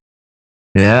 4.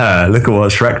 Yeah, look at what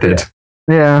Shrek did.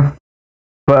 Yeah,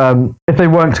 but if they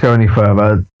weren't to go any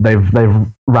further, they've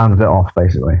rounded it off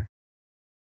basically.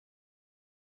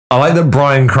 I like that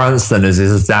Bryan Cranston is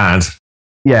his dad.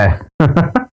 Yeah,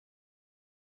 Bryan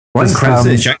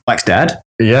Cranston is Jack Black's dad.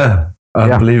 Yeah,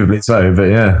 unbelievably so, but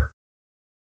yeah.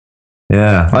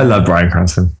 Yeah, I love Bryan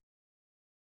Cranston.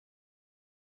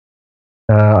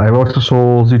 I also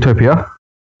saw Zootopia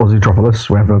or Zootropolis,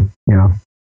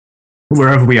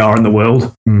 Wherever we are in the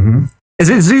world. Mm-hmm. Is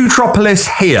it Zootropolis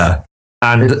here?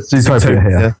 And It's Zootopia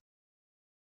here.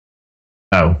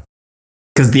 Oh.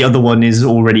 Because the other one is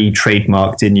already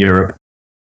trademarked in Europe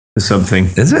for something.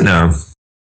 Is it now?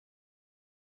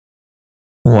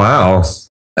 Wow.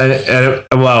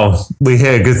 Well, we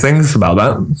hear good things about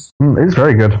that. It's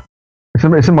very good.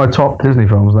 It's in my top Disney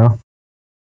films now.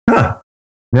 Huh.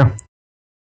 Yeah,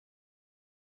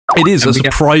 It is a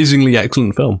surprisingly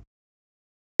excellent film.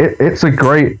 it's a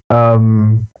great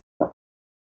buddy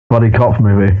cop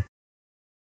movie.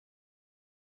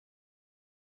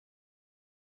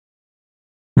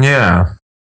 Yeah.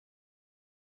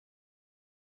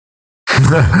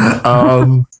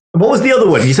 What was the other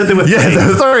one? You said there were three.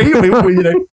 Yeah, sorry.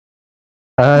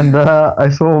 And I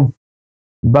saw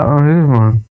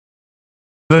Batman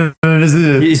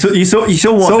vs. You saw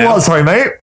what? So now? what? Sorry,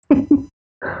 mate.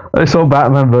 I saw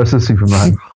Batman vs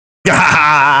Superman.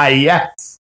 Ah,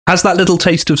 yes. Has that little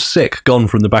taste of sick gone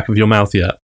from the back of your mouth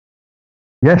yet?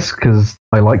 Yes, because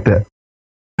I liked it.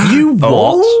 You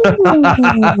what?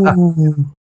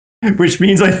 Which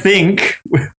means I think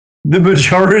the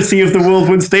majority of the World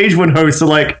One Stage One hosts are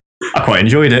like, I quite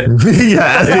enjoyed it.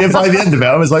 Yeah, by the end of it,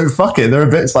 I was like, fuck it. There are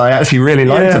bits I actually really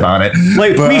liked about it.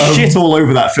 Like, But, we shit all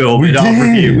over that film in our did.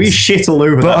 review. We shit all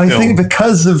over But that I film. think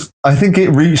I think it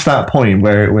reached that point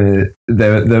where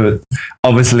there were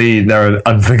obviously there are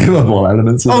unforgivable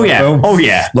elements of Oh the yeah. film. Oh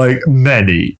yeah. Like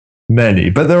many,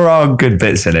 but there are good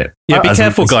bits in it. Yeah, be As we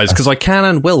careful, guys, discussed. because I can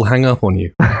and will hang up on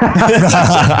you.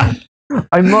 I'm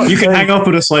not. You can saying- hang up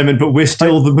on us, Simon, but we're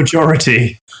still the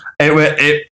majority.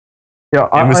 it Yeah,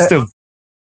 was still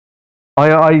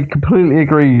I completely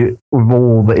agree with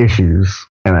all the issues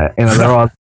in it. You know,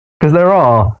 there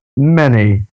are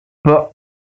many, but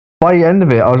by the end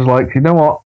of it, I was like, you know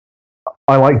what,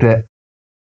 I liked it.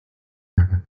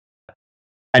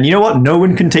 And you know what? No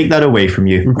one can take that away from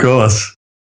you. of course.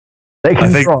 They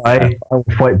can think- try. I will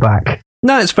fight back.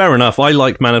 No, it's fair enough. I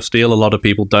like Man of Steel. A lot of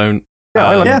people don't. Yeah,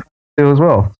 I like yeah. it as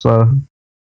well. So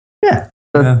Yeah.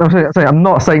 Yeah. I'm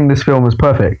not saying this film is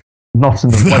perfect. Not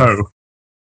in the way. No.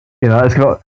 You know, it's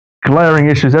got glaring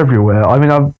issues everywhere. I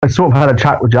mean, I sort of had a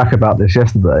chat with Jack about this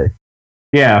yesterday.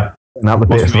 Yeah. And out the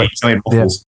bits, like, Giant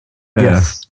waffles. Yeah.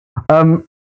 yes.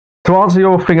 To answer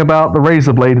your thing about the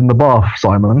razor blade in the bath,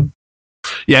 Simon,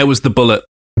 Yeah, it was the bullet.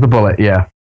 the bullet, yeah,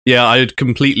 Yeah, I had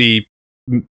completely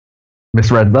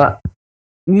misread that.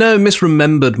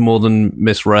 misremembered more than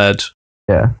misread.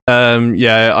 Yeah.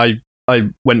 I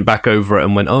went back over it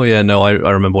and went, oh yeah, no, I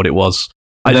remember what it was.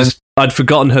 And then- I'd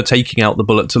forgotten her taking out the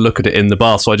bullet to look at it in the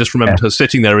bath, so I just remembered her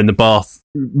sitting there in the bath,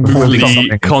 moodily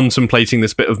something. contemplating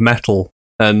this bit of metal.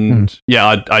 And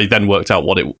I then worked out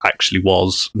what it actually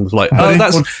was, and was like, But oh, in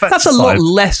that's defense, a lot Simon-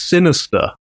 less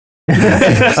sinister.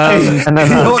 And then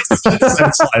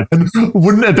Simon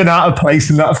wouldn't have been out of place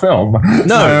in that film.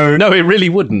 No, it really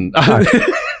wouldn't. But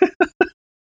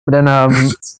then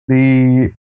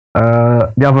the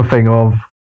other thing of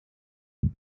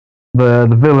the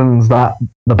villains that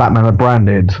the Batman had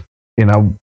branded, you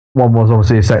know, one was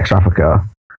obviously a sex trafficker.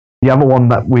 The other one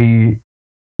that we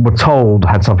were told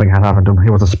had something had happened to him, he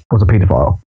was a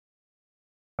paedophile.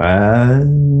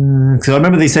 Because I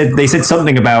remember they said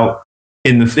something about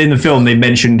in the film they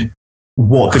mentioned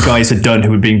what the guys had done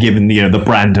who had been given the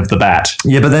brand of the bat.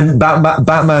 Yeah, but then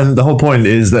Batman. The whole point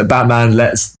is that Batman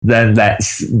lets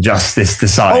justice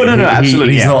decide. Oh, no,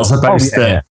 absolutely, He's yeah. not supposed Oh, yeah.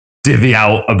 to divvy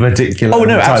out a particular. Oh,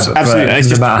 no, type of- absolutely. It's no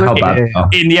just- matter how bad. yeah, they are.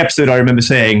 In the episode, I remember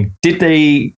saying, did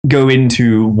they go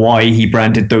into why he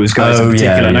branded those guys in Oh,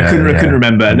 particular? yeah, And I couldn't yeah.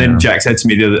 remember. And Yeah. then Jack said to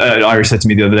me Irish said to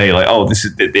me the other day, like, "Oh, this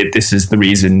is the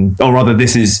reason, or rather,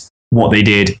 this is what they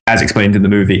did as explained in the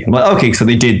movie." I'm like, okay, so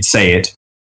they did say it.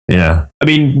 Yeah, I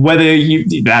mean, whether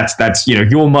that's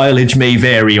your mileage may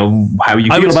vary on how you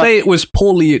I feel would about. say it was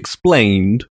poorly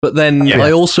explained, but then Yeah.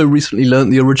 I also recently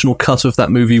learned the original cut of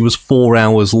that movie was 4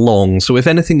 hours long. So if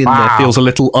anything in there Wow. feels a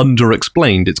little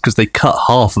underexplained, it's because they cut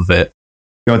half of it.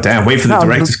 God damn! Wait for the That was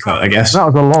director's cut, I guess. That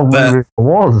was a long But- movie. It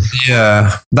was.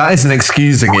 yeah. That isn't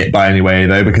excusing it by any way,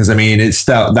 though, because I mean,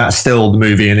 that's still the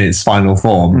movie in its final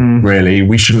form. Really,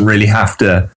 we shouldn't really have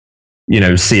to,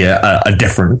 see a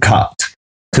different cut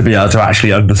to be able to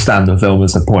actually understand the film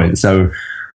as a point. So,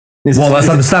 well, that's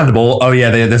understandable. Oh yeah,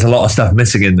 there's a lot of stuff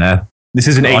missing in there. This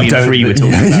is an I Alien don't 3 we're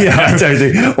talking think- about. Yeah, I don't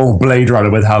think. Or Blade Runner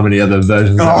with how many other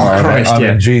versions there are. Christ, I mean,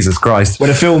 yeah. Jesus Christ. When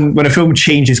a film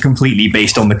changes completely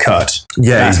based on the cut,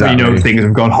 Yeah, that's when you know exactly. things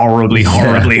have gone horribly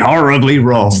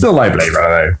wrong. Still like Blade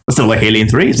Runner, I still like Alien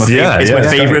 3. It's my Yeah, favorite. It's yeah, my yeah.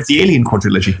 favorite of the Alien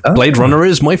quadrilogy. though. Blade Runner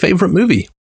is my favourite movie,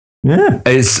 Yeah.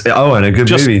 It's and a good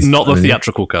just movie. not the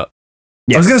theatrical cut.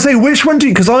 I was going to say, which one do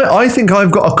you? Because I think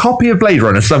I've got a copy of Blade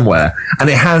Runner somewhere, and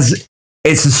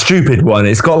it's a stupid one.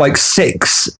 It's got like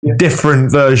 6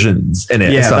 different versions in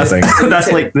it. Yeah, or something.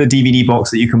 that's like the DVD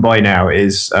box that you can buy now.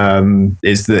 Is that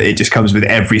it just comes with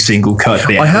every single cut.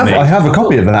 They I ever make. have a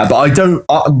copy of that, but I don't.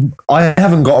 I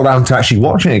haven't got around to actually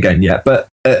watching it again yet. But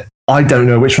I don't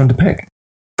know which one to pick.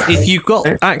 If you've got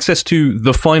access to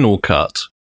the final cut,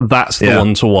 that's the Yeah.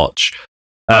 one to watch.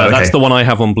 Oh, okay. That's the one I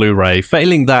have on Blu-ray.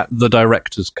 Failing that, the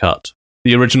director's cut,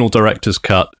 the original director's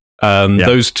cut.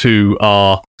 Those two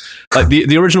are like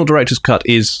the original director's cut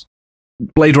is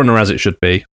Blade Runner as it should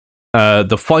be.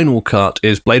 The final cut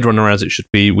is Blade Runner as it should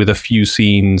be, with a few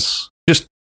scenes just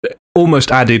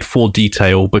almost added for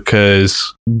detail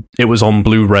because it was on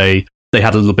Blu-ray. They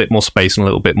had a little bit more space and a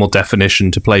little bit more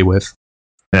definition to play with.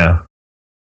 Yeah.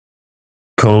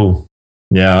 Cool.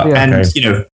 Yeah. Yeah. And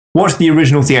okay. watch the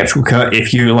original theatrical cut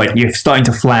if you're starting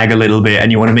to flag a little bit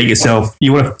and you want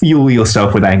to fuel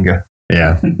yourself with anger.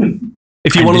 Yeah.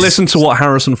 If you And want to this- listen to what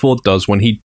Harrison Ford does when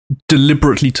he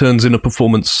deliberately turns in a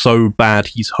performance so bad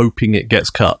he's hoping it gets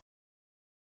cut.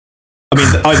 I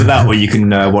mean, either that or you can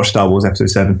watch Star Wars Episode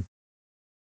 7.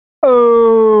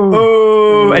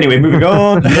 Oh, So anyway, moving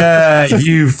on. Yeah,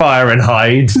 you fire and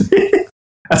hide.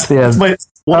 That's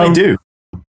what I do.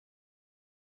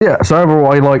 Yeah, so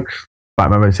overall, I liked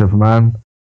Batman vs Superman.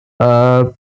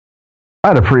 I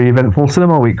had a pretty eventful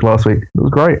cinema week last week. It was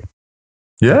great.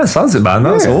 Yeah, sounds it, man.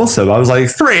 That's awesome. I was like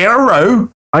 3 in a row.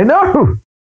 I know.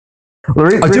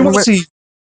 I do want to see.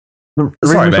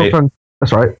 Sorry, mate.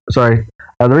 That's right. Sorry.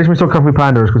 The reason we saw Kung Fu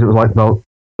Panda is because it was like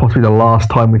possibly the last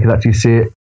time we could actually see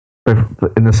it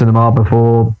in the cinema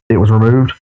before it was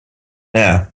removed.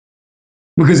 Yeah.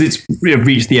 Because it's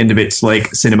reached the end of its like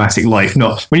cinematic life.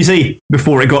 Not when you say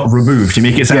before it got removed, you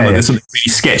make it sound like there's something really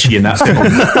sketchy in that film.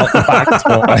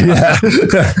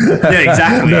 Yeah,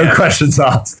 exactly. No questions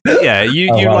asked. Yeah,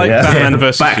 you like Batman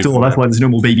versus Backdoor. Superman. That's why there's no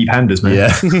more baby pandas, man.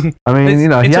 Yeah. I mean, he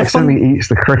it's accidentally eats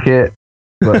the cricket.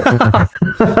 But,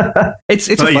 It's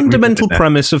a fundamental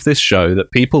premise of this show that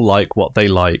people like what they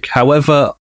like.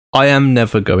 However, I am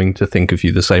never going to think of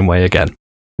you the same way again.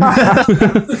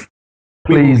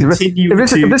 please, Continue if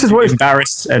this is what it's,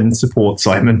 embarrass and support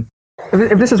Simon.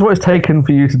 if this is what it's taken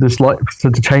for you to dislike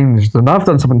to change, then I've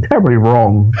done something terribly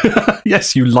wrong.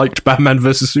 Yes, you liked Batman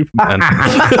versus Superman.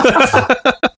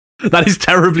 That is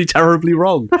terribly, terribly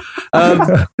wrong.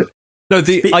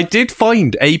 I did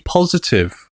find a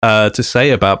positive to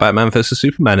say about Batman versus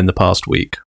Superman in the past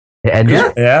week. It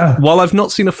ended. Yeah. While I've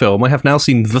not seen a film, I have now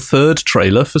seen the 3rd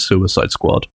trailer for Suicide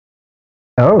Squad.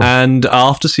 Oh. And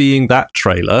after seeing that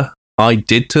trailer, I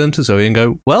did turn to Zoe and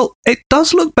go, well, it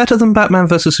does look better than Batman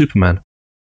versus Superman.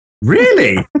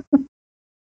 Really?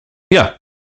 Yeah.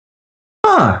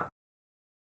 Ah.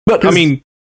 But, I mean,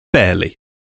 barely.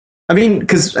 I mean,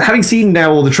 because having seen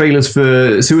now all the trailers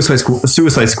for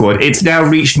Suicide Squad, it's now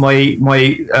reached my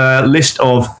list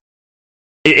of.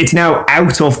 It's now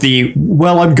out of the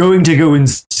I'm going to go and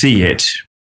see it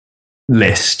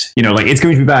list. You know, like it's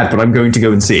going to be bad, but I'm going to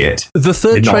go and see it. The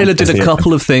 3rd trailer did a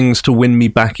couple of things to win me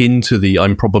back into the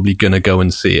I'm probably going to go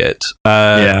and see it.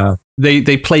 Yeah.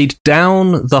 They played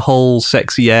down the whole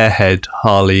sexy airhead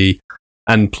Harley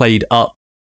and played up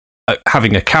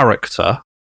having a character.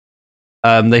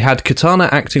 They had Katana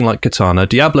acting like Katana,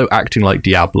 Diablo acting like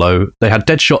Diablo. They had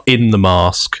Deadshot in the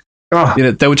mask. Oh. You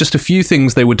know, there were just a few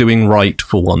things they were doing right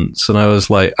for once, and I was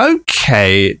like,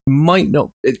 okay, it might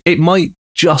not. It might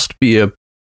just be a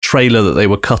trailer that they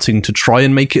were cutting to try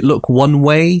and make it look one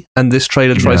way, and this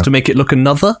trailer tries to make it look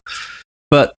another.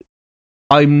 But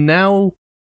I'm now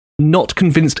not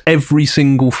convinced every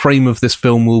single frame of this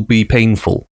film will be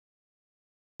painful.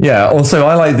 Yeah, also,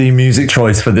 I like the music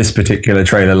choice for this particular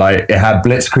trailer. Like, it had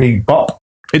Blitzkrieg Bop.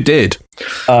 It did.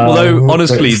 Although,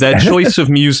 honestly, their choice of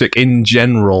music in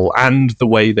general and the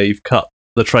way they've cut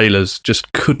the trailers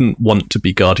just couldn't want to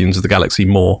be Guardians of the Galaxy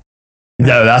more.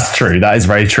 No, that's true. That is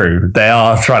very true. They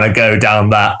are trying to go down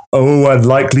that,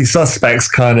 unlikely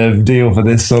suspects kind of deal for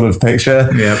this sort of picture.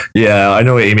 Yeah, I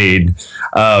know what you mean.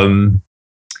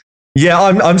 Yeah,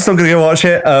 I'm still going to go watch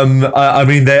it. I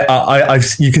mean,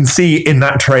 you can see in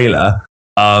that trailer,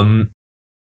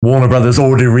 Warner Brothers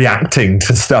already reacting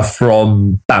to stuff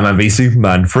from Batman v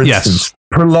Superman. For instance,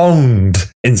 prolonged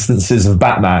instances of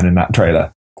Batman in that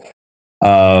trailer.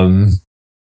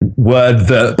 Word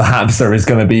that perhaps there is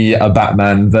going to be a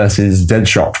Batman versus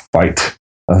Deadshot fight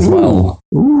as well.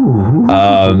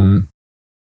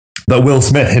 But Will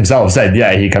Smith himself said,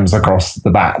 he comes across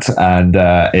the bat and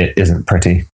it isn't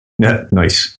pretty. Yeah,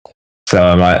 nice. So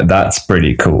I'm like, that's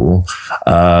pretty cool.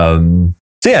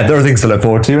 So yeah, there are things to look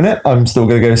forward to in it. I'm still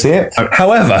going to go see it.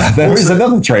 However, there is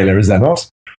another trailer, is there not?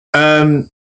 Or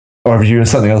have you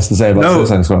something else to say about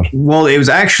Suicide Squad? Well, it was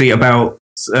actually about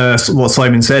what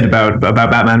Simon said about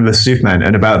Batman vs Superman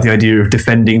and about the idea of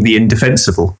defending the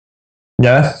indefensible.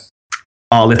 Yeah.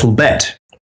 Our little bet.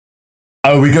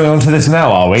 Oh, are we going on to this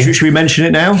now, are we? Should we mention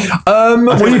it now?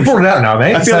 Well, you've brought it out now,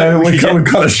 mate. So we've kind of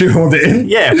shoehorned it in.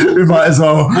 Yeah. We might as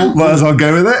well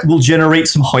go with it. We'll generate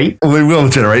some hype. We will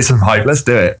generate some hype. Let's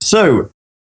do it. So,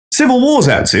 Civil War's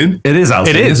out soon. It is out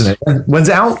soon, isn't it? When's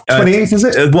it out? 28th, is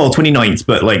it? Well, 29th,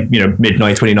 but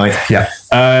midnight 29th. Yeah.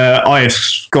 I've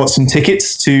got some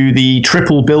tickets to the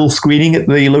triple bill screening at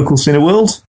the local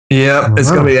Cineworld. Yeah, it's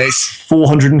going to be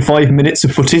 405 minutes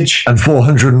of footage. And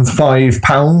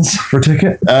 £405 for a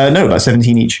ticket? No, about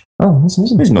 17 each. Oh, that's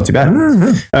awesome. It's not too bad.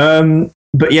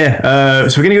 But yeah,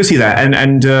 so we're going to go see that.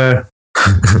 And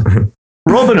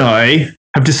Rob and I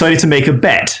have decided to make a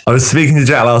bet. I was speaking to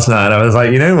Jack last night and I was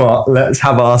like, you know what? Let's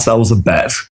have ourselves a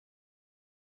bet.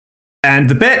 And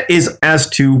the bet is as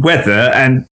to whether,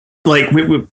 and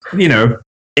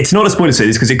it's not a spoiler to say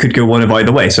this because it could go one of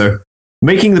either way. So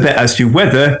making the bet as to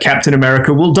whether Captain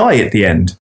America will die at the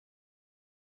end.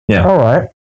 Yeah. All right.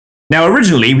 Now,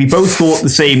 originally, we both thought the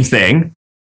same thing.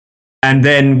 And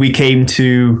then we came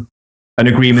to an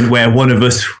agreement where one of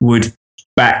us would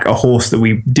back a horse that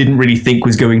we didn't really think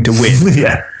was going to win.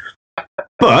 Yeah.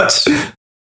 But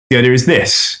the idea is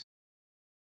this.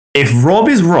 If Rob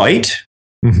is right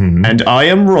Mm-hmm. and I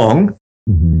am wrong,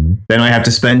 Mm-hmm. then I have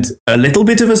to spend a little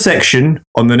bit of a section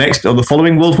on the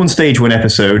following World One Stage One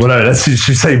episode. Well, no, let's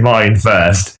just say mine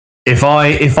first. If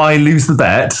I lose the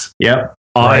bet, Yep.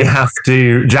 I have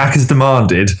to. Jack has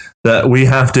demanded that we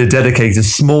have to dedicate a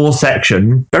small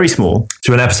section Very small.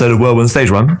 to an episode of World One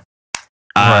Stage One.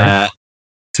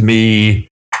 To me,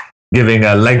 giving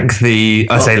a lengthy,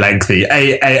 I say lengthy,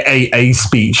 a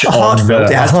speech Heartfelt,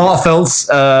 on it has a to be.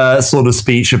 heartfelt sort of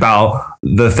speech about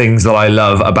the things that I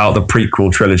love about the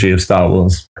prequel trilogy of Star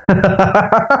Wars.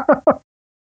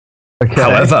 Okay.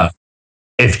 However,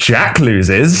 if Jack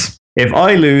loses, If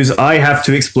I lose, I have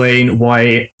to explain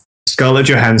why Scarlett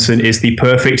Johansson is the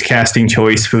perfect casting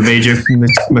choice for Major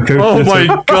Makoto Oh my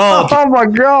god! Oh my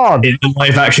god! in the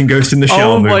live-action Ghost in the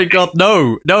Shell Oh movie. my god!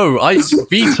 No! I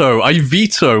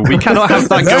veto. We cannot have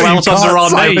that go No, you out under can't, our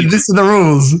Simon, name. This is the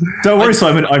rules. Don't worry,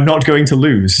 Simon. I'm not going to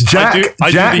lose. Jack, I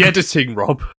do Jack, the editing,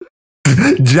 Rob.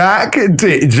 Jack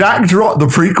dropped the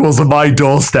prequels on my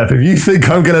doorstep. If you think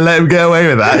I'm going to let him get away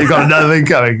with that, you've got another thing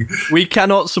coming. We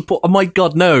cannot support. Oh my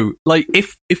god, no! Like,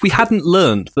 if we hadn't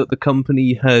learned that the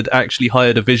company had actually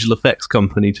hired a visual effects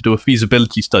company to do a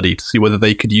feasibility study to see whether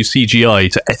they could use CGI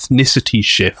to ethnicity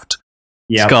shift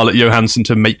Yeah. Scarlett Johansson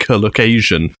to make her look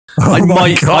Asian, Oh I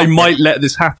my God. might let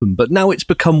this happen. But now it's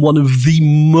become one of the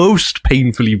most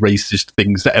painfully racist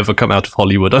things that ever come out of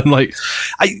Hollywood. I'm like,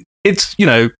 it's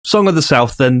Song of the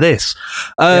South, then this.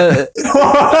 Whoa!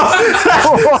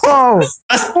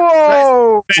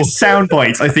 Whoa! Best sound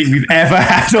bites I think we've ever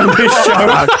had on this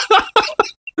show.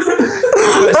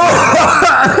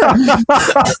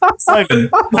 Simon,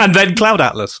 And then Cloud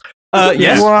Atlas.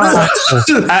 Yes. Wow.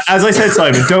 as I said,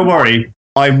 Simon, don't worry.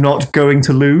 I'm not going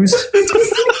to lose.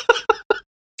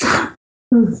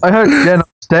 I heard Jen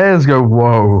upstairs go,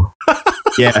 whoa.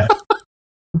 Yeah.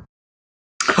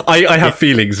 I have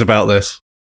feelings about this.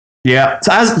 Yeah.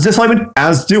 So Simon,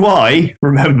 as do I,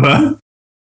 remember.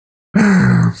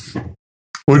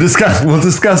 We'll discuss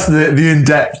the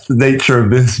in-depth nature of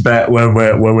this bet when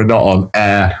we're not on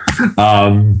air.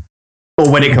 Or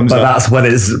when it comes But up.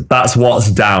 that's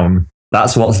what's down.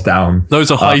 That's what's down.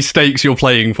 Those are high stakes you're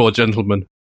playing for, gentlemen.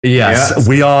 Yes, Yeah.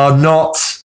 we are not.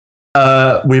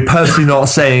 We're personally not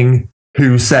saying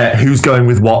who's going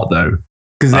with what though.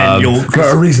 Because then For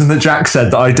a reason that Jack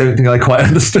said that I don't think I quite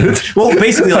understood. Well,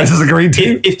 basically, I like, disagreed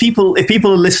to. if people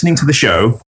are listening to the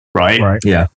show, right,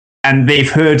 Yeah. and they've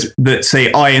heard that,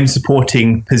 say, I am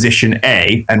supporting position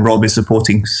A and Rob is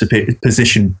supporting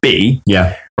position B,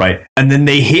 Yeah. right, and then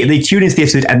they tune into the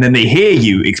episode and then they hear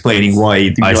you explaining why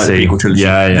you I like the see. prequel trilogy.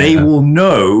 Yeah, yeah, they yeah. will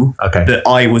know Okay. that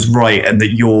I was right and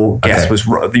that your guess Okay. was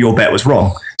that your bet was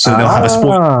wrong. So they'll have a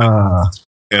spoiler.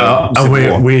 And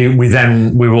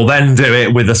we will then do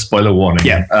it with a spoiler warning.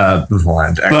 Yeah.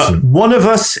 Beforehand. But Excellent. one of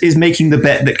us is making the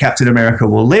bet that Captain America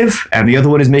will live, and the other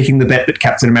one is making the bet that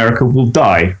Captain America will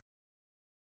die.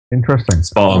 Interesting.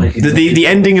 Spot on. The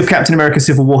ending of Captain America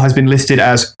Civil War has been listed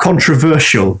as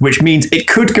controversial, which means it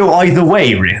could go either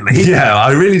way, really. Yeah,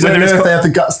 I really don't Whether know it's if co- they have the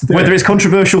guts to do Whether it. it's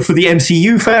controversial for the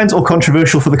MCU fans or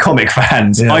controversial for the comic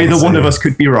fans, Yeah, either one so- of us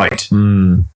could be right.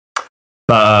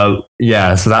 But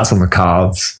yeah, so that's on the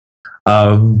cards.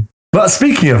 But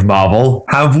speaking of Marvel,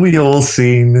 have we all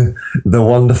seen the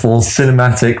wonderful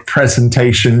cinematic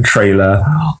presentation trailer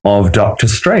of Doctor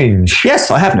Strange?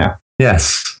 Yes, I have now.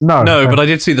 Yes. No, but I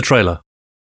did see the trailer.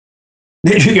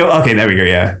 Okay, there we go,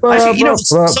 yeah. Actually,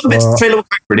 some bits of the trailer were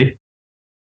quite pretty.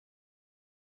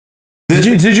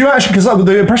 Did you actually? Because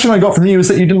the impression I got from you is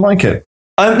that you didn't like it.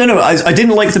 No, I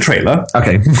didn't like the trailer.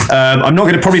 Okay. I'm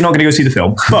probably not going to go see the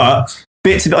film, but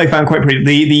bits of it I found quite pretty.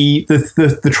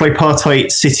 The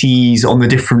tripartite cities on the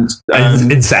different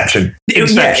Inception.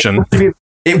 Inception.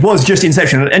 It was just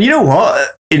Inception, and you know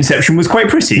what? Inception was quite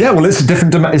pretty. Yeah, well, it's a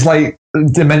different. It's like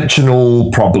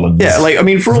dimensional problems. Yeah, like I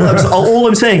mean, for all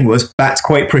I'm saying was that's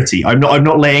quite pretty. I'm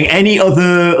not laying any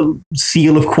other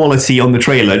seal of quality on the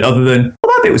trailer other than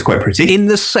well, that bit was quite pretty. In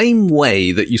the same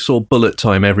way that you saw bullet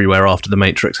time everywhere after The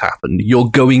Matrix happened, you're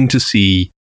going to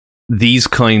see these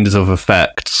kinds of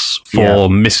effects for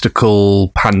mystical,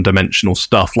 pan-dimensional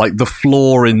stuff, like the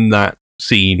floor in that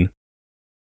scene.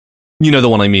 You know the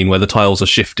one I mean, where the tiles are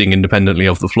shifting independently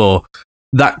of the floor.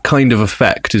 That kind of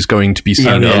effect is going to be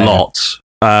seen a lot.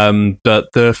 But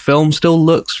the film still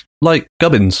looks like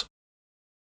Gubbins.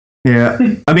 Yeah,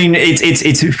 I mean, it's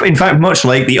in fact much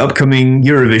like the upcoming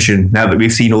Eurovision. Now that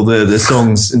we've seen all the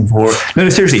songs and for no,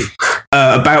 seriously,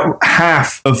 about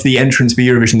half of the entrants for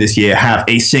Eurovision this year have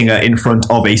a singer in front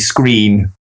of a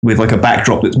screen with like a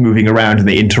backdrop that's moving around, and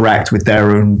they interact with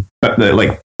their own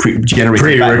generated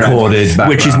pre-recorded background,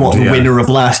 which is what the winner of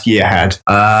last year had.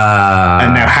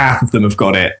 And now half of them have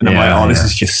got it. And I'm like, this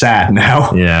is just sad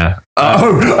now. Yeah.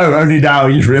 Only now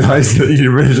you've realised that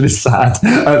you're really sad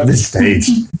at this stage.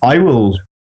 I will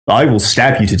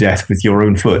stab you to death with your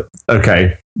own foot.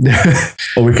 Okay.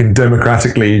 Or we can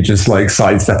democratically just like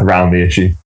sidestep around the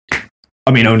issue.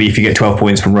 I mean, only if you get 12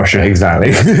 points from Russia.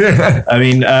 Exactly. I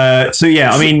mean, I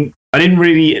didn't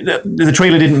really, the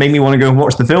trailer didn't make me want to go and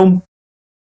watch the film,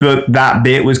 but that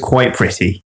bit was quite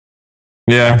pretty.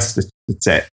 Yeah. That's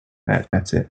it.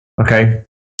 That's it. Okay.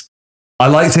 I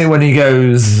liked it when he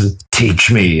goes,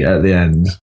 "Teach me" at the end.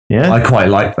 Yeah. I quite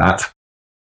like that.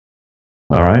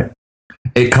 All right.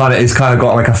 It's kind of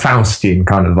got like a Faustian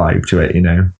kind of vibe to it, you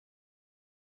know?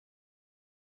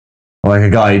 Like a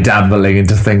guy dabbling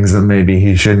into things that maybe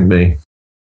he shouldn't be.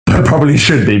 But probably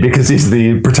should be, because he's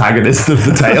the protagonist of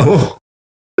the tale.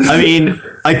 I mean,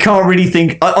 I can't really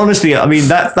think. Honestly, I mean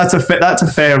that's a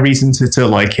fair reason to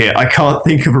like it. I can't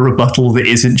think of a rebuttal that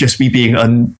isn't just me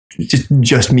being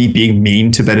just me being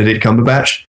mean to Benedict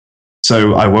Cumberbatch.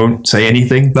 So I won't say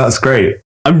anything. That's great.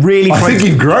 I'm really. I think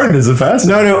you've grown as a person.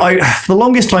 No. For the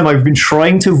longest time, I've been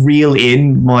trying to reel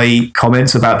in my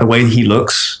comments about the way he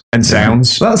looks and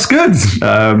sounds. That's good.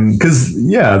 Because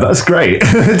that's great.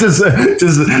 just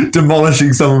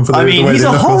demolishing someone for the way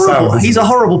he's a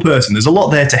horrible person. There's a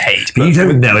lot there to hate. But you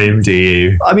don't know him, do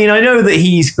you? I mean, I know that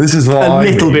he's a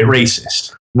little bit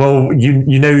racist. Well,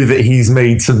 you know that he's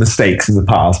made some mistakes in the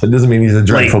past, but it doesn't mean he's a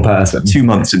dreadful person. 2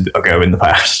 months ago in the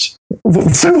past.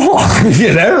 So what? He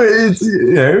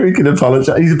can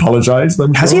apologize. He's apologized.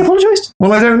 Has he apologized?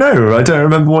 Well, I don't know. I don't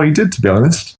remember what he did, to be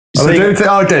honest. We're not going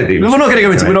to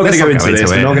go into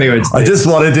this. I just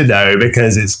wanted to know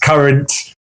because it's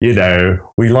current. You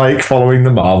know, we like following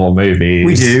the Marvel movies.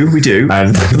 We do.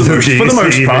 And for the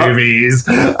most part. Movies.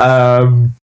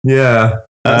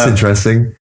 That's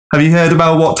interesting. Have you heard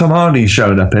about what Tom Hardy's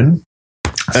shown up in?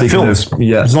 Films.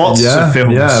 Lots of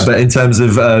films. Yeah, but in terms of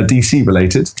DC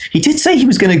related. He did say he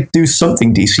was going to do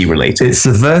something DC related. It's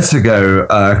the Vertigo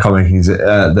comic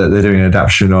that they're doing an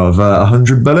adaptation of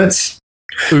 100 Bullets.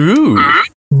 Ooh.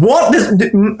 What?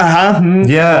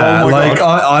 Yeah,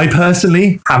 I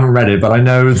personally haven't read it, but I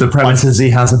know the premise is he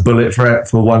has a bullet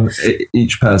for one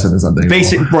each person or something.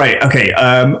 Right, okay.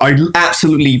 I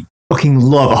absolutely fucking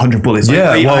love 100 Bullets.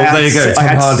 Yeah, there you go. I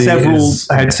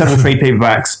had several trade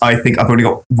paperbacks. I think I've only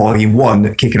got volume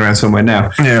 1 kicking around somewhere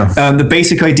now. Yeah. The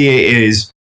basic idea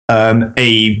is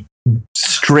a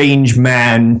strange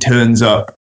man turns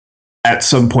up at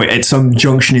some point, at some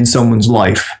junction in someone's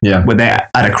life, where they're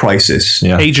at a crisis.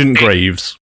 Yeah. Agent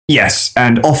Graves. Yes,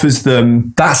 and offers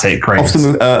them. That's it, Graves. Offers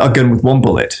them a gun with 1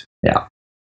 bullet. Yeah.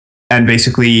 And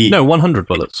basically. No, 100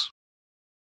 bullets.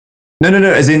 No.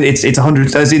 As in, it's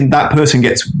 100. As in, that person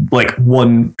gets like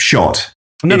 1 shot.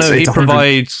 No. He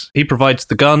provides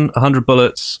the gun, 100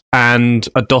 bullets, and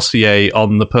a dossier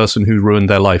on the person who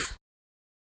ruined their life.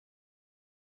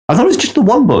 I thought it was just the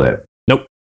 1 bullet. Nope.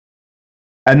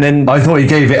 And then I thought he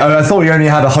gave it. I thought he only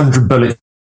had 100 bullets.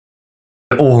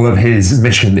 All of his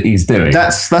mission that he's doing.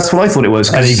 That's what I thought it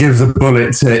was. And he gives a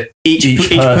bullet to each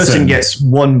person gets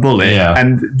 1 bullet,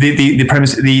 and the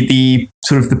premise, the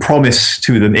sort of the promise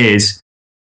to them is,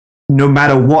 no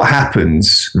matter what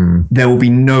happens, there will be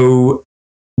no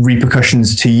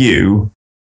repercussions to you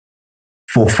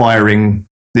for firing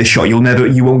this shot. You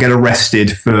won't get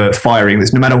arrested for firing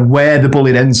this. No matter where the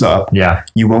bullet ends up,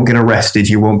 you won't get arrested.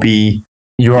 You won't be.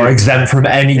 You are exempt from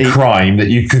any crime that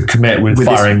you could commit with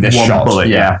firing this 1 shot. bullet.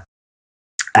 Yeah.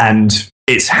 And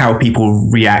it's how people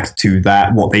react to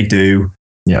that, what they do.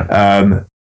 Yeah.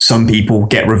 Some people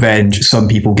get revenge. Some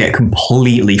people get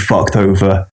completely fucked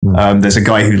over. There's a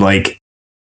guy who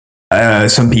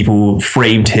some people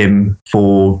framed him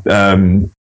for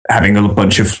having a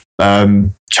bunch of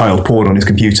child porn on his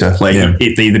computer.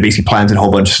 They basically planted a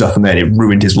whole bunch of stuff, and then it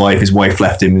ruined his life. His wife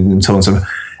left him, and so on and so on.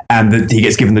 And he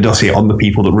gets given the dossier on the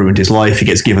people that ruined his life. He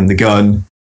gets given the gun,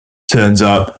 turns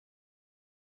up,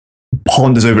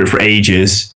 ponders over it for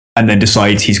ages, and then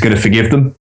decides he's going to forgive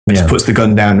them. And just puts the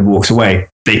gun down and walks away.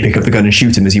 They pick up the gun and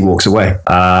shoot him as he walks away.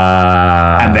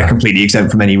 And they're completely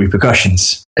exempt from any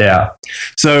repercussions. Yeah.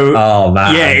 So, oh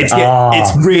man,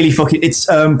 it's really fucking. It's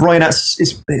Brian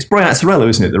Azzarello,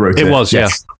 isn't it? That wrote it. It was,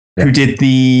 yes. Who did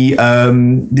the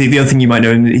other thing you might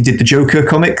know? He did the Joker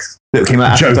comic that came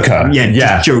out. Joker,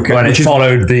 Joker. When it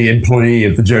followed the employee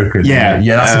of the Joker. Yeah,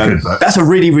 that's a good book. That's a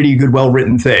really, really good, well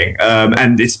written thing.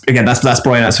 And it's again, that's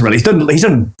Brian Azzarello. He's done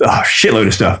a shitload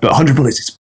of stuff, but 100 Bullets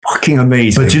is fucking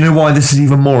amazing. But do you know why this is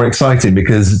even more exciting?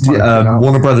 Because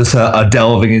Warner Brothers are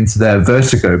delving into their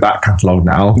Vertigo back catalogue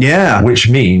now. Yeah. Which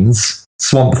means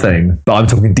Swamp Thing, but I'm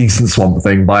talking decent Swamp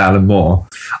Thing by Alan Moore.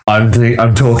 I'm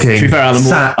talking. To be fair, Alan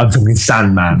Moore. I'm talking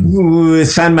Sandman. Ooh,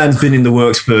 Sandman's been in the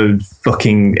works for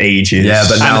fucking ages. Yeah,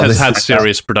 but now And has this had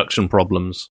serious production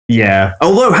problems. Yeah.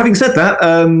 Although, having said that,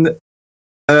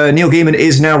 Neil Gaiman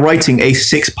is now writing a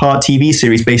 6-part TV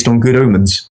series based on Good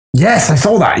Omens. Yes, I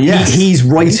saw that. Yes, He's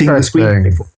writing the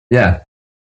screenplay for it. yeah.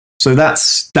 So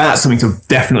that's something to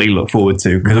definitely look forward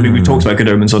to. Because I mean, we talked about Good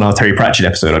Omens on our Terry Pratchett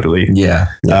episode, I believe. Yeah.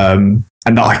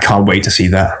 And I can't wait to see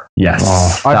that. Yes.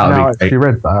 I've That would now be great. actually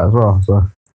read that as well. So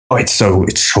Oh, it's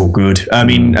so good. I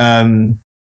mean,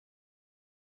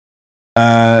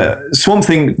 Swamp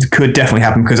Thing could definitely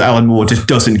happen because Alan Moore just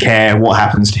doesn't care what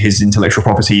happens to his intellectual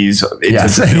properties.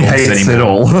 Yes, into he films hates it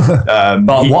anymore. all.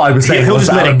 But what I was saying he'll was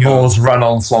just let it Alan go. Moore's run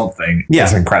on Swamp Thing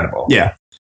is incredible. Yeah.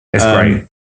 It's great.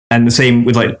 And the same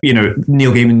with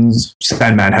Neil Gaiman's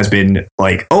Sandman has been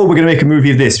like, oh, we're going to make a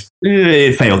movie of this.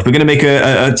 It failed. We're going to make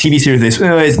a TV series of this.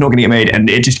 It's not going to get made. And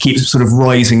it just keeps sort of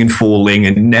rising and falling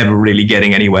and never really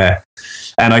getting anywhere.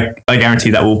 And I guarantee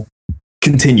that will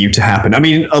continue to happen. I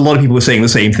mean, a lot of people were saying the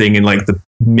same thing in like the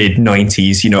mid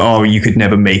 90s, you could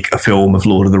never make a film of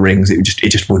Lord of the Rings. It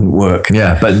just wouldn't work.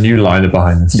 Yeah, but New Line are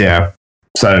behind this. Yeah.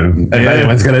 So if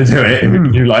anyone's going to do it,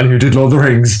 New Line who did Lord of the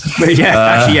Rings. But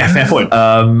fair point.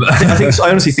 I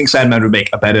honestly think Sandman would make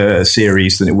a better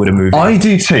series than it would a movie. I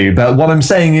do too, but what I'm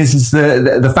saying is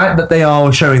the fact that they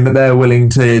are showing that they're willing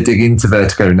to dig into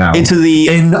Vertigo now.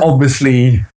 In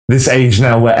obviously this age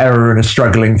now where everyone is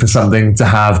struggling for something to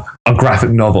have a graphic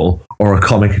novel or a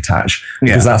comic attached,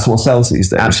 because that's what sells these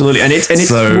days. Absolutely, and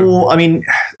it's more. I mean,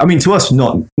 to us,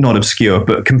 not obscure,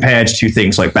 but compared to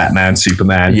things like Batman,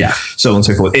 Superman, so on and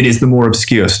so forth, it is the more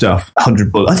obscure stuff.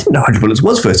 100 Bullets. I didn't know 100 Bullets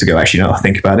was Vertigo. Actually, now I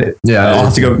think about it. Yeah, I'll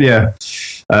have to go. Yeah,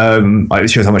 it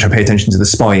shows how much I pay attention to the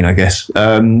spine, I guess.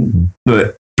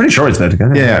 But pretty sure it's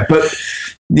Vertigo. Yeah, but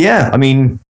I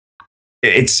mean.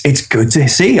 It's good to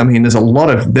see. I mean, there's a lot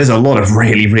of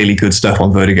really, really good stuff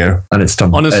on Vertigo, and it's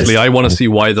done. Honestly, I want to see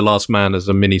Y the Last Man as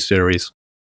a miniseries.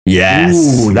 Yes,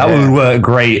 that would work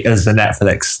great as the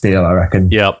Netflix deal, I reckon.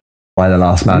 Yep. Y the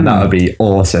Last Man, that would be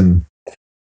awesome.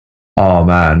 Oh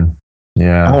man,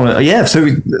 yeah. So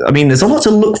I mean, there's a lot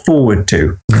to look forward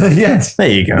to. Yes,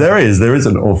 there you go. There is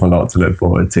an awful lot to look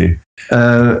forward to.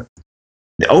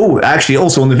 Actually,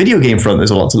 also on the video game front,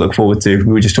 there's a lot to look forward to.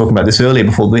 We were just talking about this earlier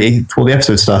before the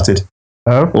episode started.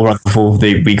 Oh, or right before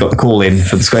we got the call in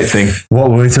for the Skype thing. What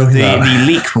were we talking about? The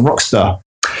leak from Rockstar.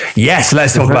 Yes,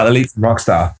 let's talk about the leak from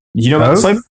Rockstar. You know about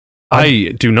Simon?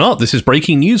 I do not. This is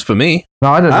breaking news for me.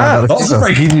 No, I don't know. Lots of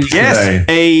breaking news today.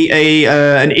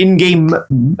 An in-game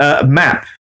map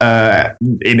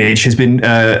image has been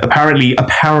apparently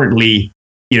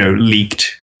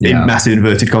leaked in massive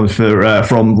inverted commas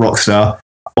from Rockstar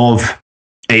of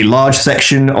a large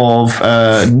section of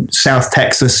South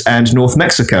Texas and North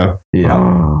Mexico.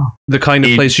 Yeah, the kind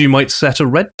of place you might set a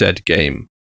Red Dead game.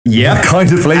 Yeah, the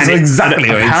kind of place exactly.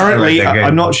 Apparently,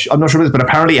 I'm not sure about this, but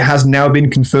apparently it has now been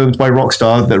confirmed by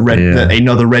Rockstar that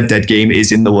another Red Dead game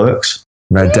is in the works.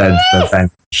 Red Dead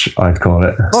Revenge, I'd call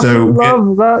it. So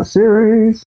love that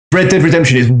series. Red Dead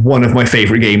Redemption is one of my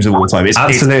favorite games of all time. It's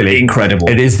absolutely incredible.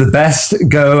 It is the best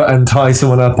go and tie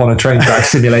someone up on a train track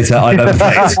simulator I've ever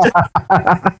played.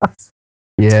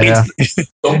 Yeah.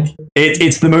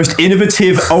 It's the most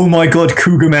innovative, oh my god,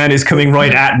 Cougar Man is coming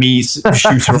right at me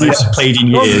shooter I've played in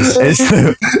years.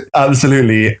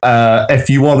 Absolutely. If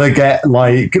you want to get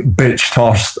like bitch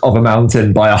tossed off a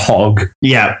mountain by a hog.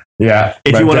 Yeah.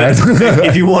 If you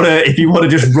want to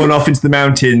just run off into the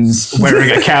mountains wearing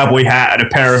a cowboy hat and a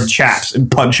pair of chaps and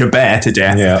punch a bear to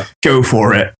death, go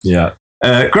for it. Yeah.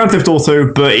 Grand Theft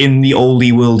Auto, but in the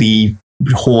oldie worldy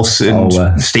horse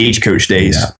and stagecoach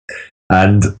days. Yeah.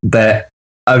 And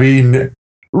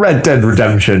Red Dead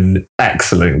Redemption,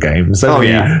 excellent game. So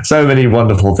many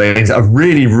wonderful things. A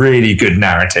really, really good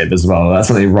narrative as well. That's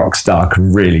something Rockstar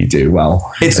can really do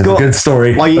well. It's got a good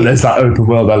story, but there's that open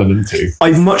world element too.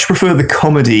 I much prefer the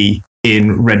comedy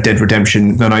in Red Dead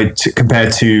Redemption than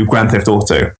compared to Grand Theft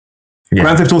Auto. Yeah.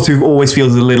 Grand Theft Auto always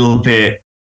feels a little bit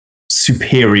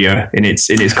superior in its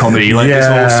comedy, like this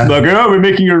whole smug. Oh, we're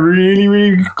making a really,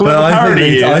 really clever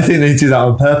parody. I think they do that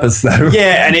on purpose, though.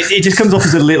 Yeah, and it just comes off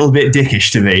as a little bit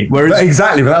dickish to me. Whereas,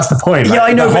 but that's the point. Yeah,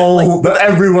 I know. That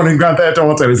everyone in Grand Theft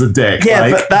Auto is a dick.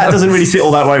 Yeah, but that doesn't really sit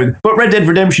all that way. But Red Dead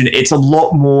Redemption, it's a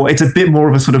bit more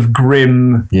of a sort of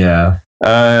grim. Yeah.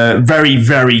 Very,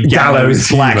 very gallows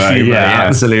slash humor. Yeah,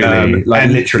 absolutely.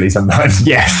 Literally sometimes.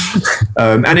 Yes.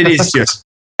 And it is just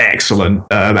excellent.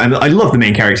 And I love the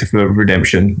main character for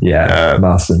Redemption. Yeah,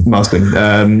 Marston.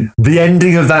 The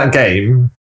ending of that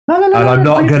game, and I'm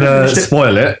not going to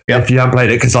spoil it if you haven't played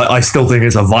it, because I still think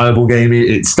it's a viable game.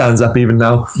 It stands up even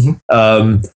now.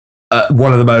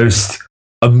 One of the most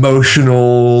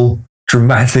emotional,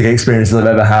 dramatic experiences I've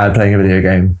ever had playing a video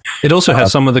game. It also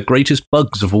has some of the greatest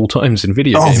bugs of all times in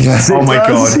video games. Yes, oh my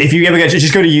god! If you ever get,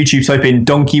 just go to YouTube, type in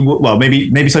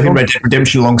maybe type in Red Dead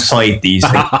Redemption alongside these.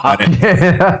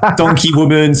 Donkey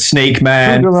Woman, Snake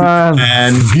Man,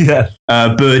 Bird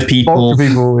People.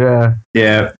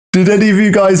 Yeah. Did any of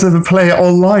you guys ever play it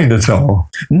online at all?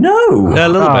 No. Yeah, a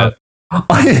little bit.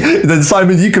 Then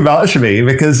Simon, you can vouch for me,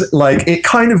 because it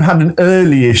kind of had an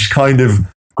early-ish kind of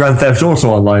Grand Theft Auto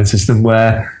online system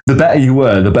where the better you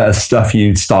were, the better stuff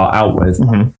you'd start out with.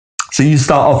 So you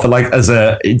start off I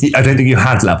don't think you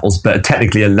had levels, but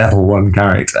technically a level 1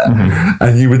 character.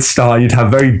 And you'd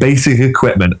have very basic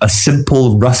equipment, a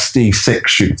simple rusty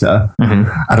 6-shooter and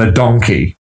a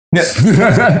donkey.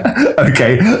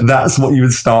 Okay, that's what you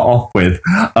would start off with.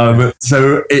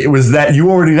 So it was that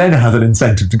you already then had an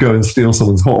incentive to go and steal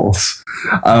someone's horse.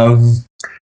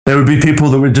 There would be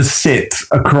people that would just sit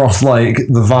across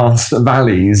the vast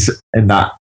valleys in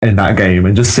that game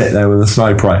and just sit there with a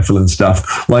sniper rifle and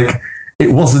stuff.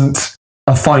 It wasn't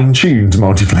a fine-tuned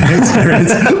multiplayer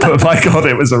experience, but my god,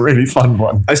 it was a really fun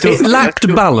one. It lacked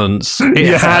balance.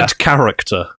 It had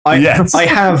character. I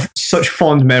have such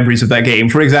fond memories of that game.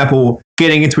 For example,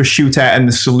 getting into a shootout in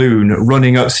the saloon,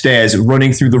 running upstairs,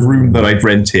 running through the room that I'd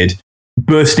rented,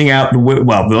 bursting out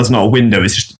that's not a window,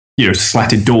 it's just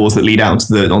slatted doors that lead out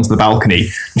onto the balcony,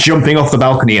 jumping off the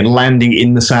balcony and landing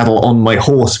in the saddle on my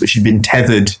horse, which had been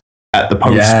tethered at the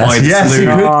post by the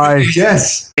saloon.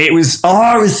 Yes. It was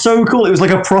so cool. It was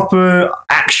like a proper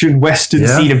action western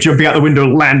scene of jumping out the window,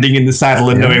 landing in the saddle,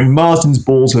 and knowing Marsden's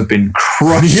balls have been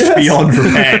crushed beyond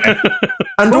repair.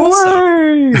 And also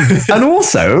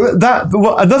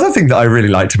another thing that I really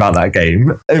liked about that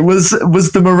game, it was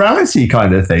the morality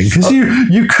kind of thing, because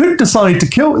you could decide to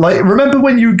kill. Remember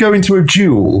when you would go into a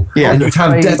duel and you'd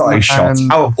have Deadeye shots?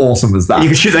 How awesome was that? You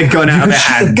could shoot their gun out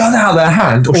of their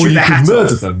hand, or you could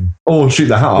murder them, or shoot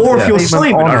their hat off. Or if you're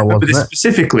Simon, I remember this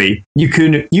specifically, you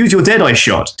can use your Deadeye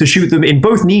shot to shoot them in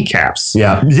both kneecaps.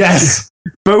 Yeah. Yes.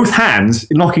 Both hands,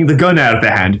 knocking the gun out of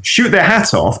their hand, shoot their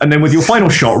hat off, and then with your final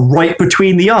shot right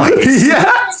between the eyes.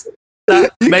 Yes!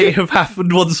 That may have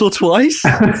happened once or twice.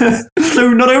 So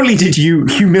not only did you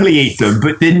humiliate them,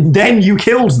 but then you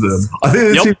killed them. I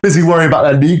think they're too busy worrying about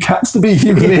their kneecaps to be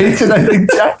humiliated, I think,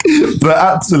 Jack. But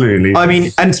absolutely. I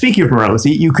mean, and speaking of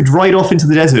morality, you could ride off into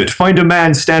the desert, find a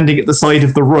man standing at the side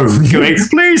of the road, going,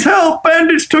 "Please help,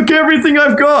 bandits took everything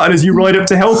I've got." And as you ride up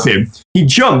to help him, he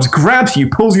jumps, grabs you,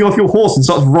 pulls you off your horse, and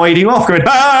starts riding off, going,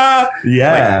 "Ah!"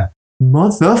 Yeah.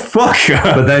 Motherfucker.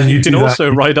 But then you can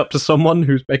also ride up to someone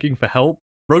who's begging for help,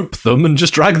 rope them, and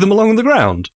just drag them along the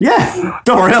ground. Yeah.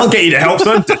 Don't worry, I'll get you to help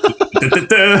them. But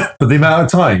the amount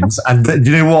of times, and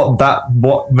you know what?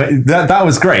 That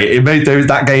was great. It made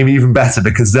that game even better,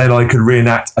 because then I could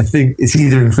reenact, I think it's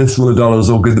either in Fistful of Dollars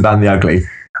or Good, the Bad, and the Ugly,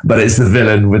 but it's the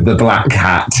villain with the black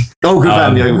hat. Oh, Good, Bad,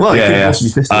 and the Ugly. Well, I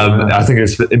think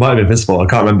it might have been Fistful, I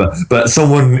can't remember. But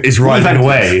someone is riding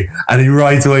away, and he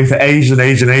rides away for ages and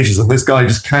ages and ages, and this guy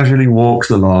just casually walks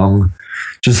along,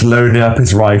 just loading up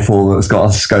his rifle that's got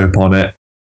a scope on it.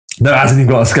 No, it hasn't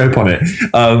even got a scope on it.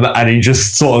 And he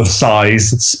just sort of sighs,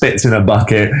 spits in a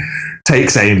bucket,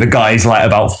 takes aim. The guy's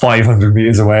about 500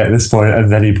 meters away at this point,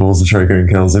 and then he pulls the trigger and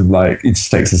kills him. He just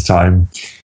takes his time.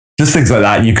 Just things like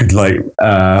that you could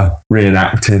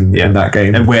reenact in that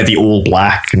game, and wear the all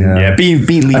black, and be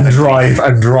and drive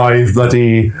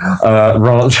bloody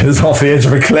ranchers off the edge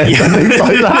of a cliff and things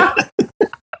like that.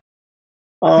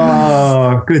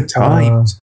 Oh, good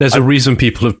times. There's a reason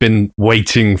people have been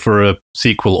waiting for a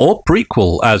sequel or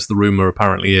prequel, as the rumor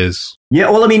apparently is. Yeah,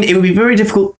 well, I mean, it would be very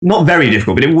difficult, not very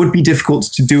difficult, but it would be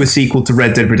difficult to do a sequel to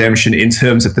Red Dead Redemption in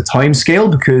terms of the time scale,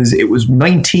 because it was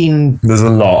 1912 There's a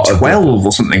lot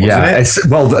or something, wasn't it?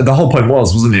 Well, the whole point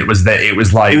wasn't it? Was that it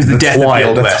was the death of the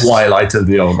Old West. Twilight of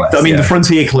the Old West. I mean, the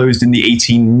frontier closed in the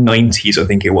 1890s, I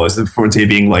think it was. The frontier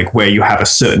being where you have a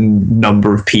certain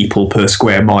number of people per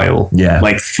square mile. Yeah.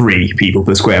 3 people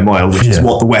per square mile, which is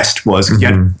what the West was.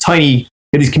 You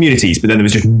had these communities, but then there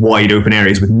was just wide open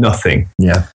areas with nothing.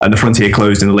 Yeah. And the frontier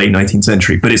closed in the late 19th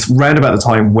century. But it's round about the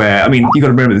time where, I mean, you got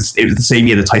to remember this, it was the same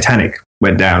year the Titanic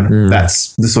went down.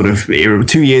 That's the sort of era.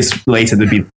 2 years later, there'd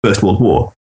be the First World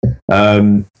War.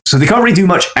 So they can't really do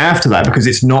much after that, because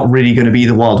it's not really going to be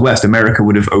the Wild West. America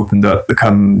would have opened up,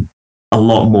 become a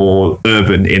lot more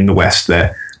urban in the West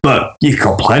there. But you've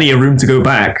got plenty of room to go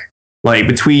back. Like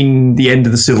between the end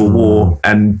of the Civil War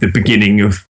and the beginning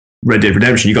of Red Dead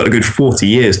Redemption, you got a good 40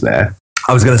 years there.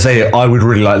 I was going to say, I would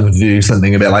really like them to do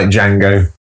something a bit like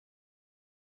Django.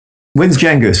 When's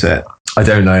Django set? I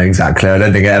don't know exactly. I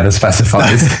don't think it ever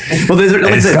specifies. Well, there's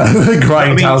It's kind of a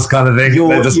grindhouse kind of thing.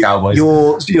 They're just cowboys.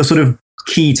 Your sort of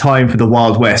key time for the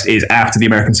Wild West is after the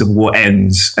American Civil War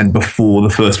ends and before the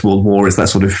First World War. Is that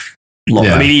sort of long?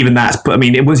 Yeah. I mean, even that's. I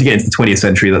mean, once you get into the 20th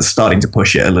century, that's starting to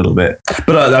push it a little bit.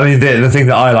 But I mean, the thing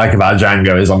that I like about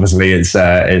Django is obviously it's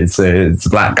a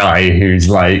black guy who's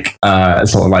like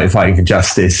sort of like fighting for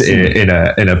justice in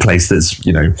a place that's,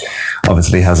 you know,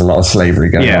 obviously has a lot of slavery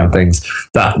going on and things.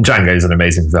 That Django is an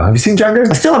amazing film. Have you seen Django?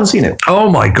 I still haven't seen it. Oh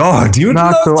my god, you would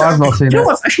love I've not seen You know it.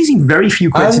 what? I've actually seen very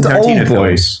few Quentin And Tarantino Old films.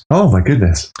 Boys. Oh my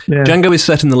goodness. Yeah. Django is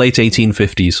set in the late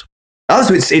 1850s. Oh,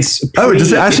 so it's Oh,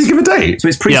 does it actually give a date? So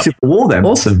it's pre-Civil War then.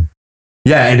 Awesome.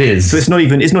 Yeah, it is. So it's not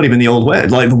even the Old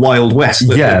West, like the Wild West.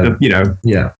 You know,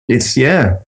 Yeah. it's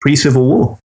pre-Civil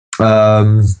War.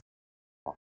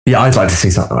 Yeah, I'd like to see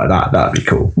something like that. That'd be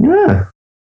cool. Yeah,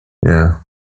 Yeah.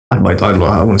 I want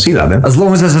to see that then. As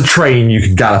long as there's a train you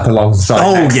can gallop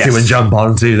alongside next yes. to and jump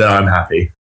onto, then I'm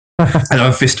happy. And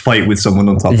a fist fight with someone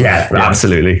on top. Yeah,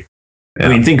 absolutely. I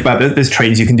mean, think about it. There's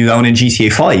trains you can do that on in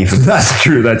GTA 5. That's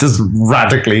true. They're just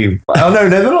radically. Oh no,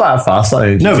 they're not that fast.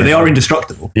 No, but they are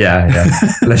indestructible. Yeah.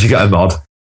 Unless you got a mod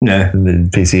No, in the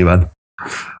PC one.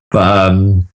 But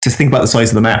just think about the size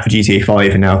of the map for GTA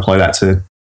 5 and now apply that to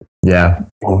yeah,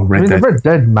 Red the Dead. Red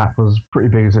Dead map was pretty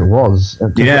big as it was.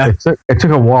 It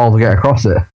took a while to get across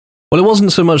it. Well, it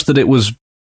wasn't so much that it was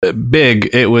big,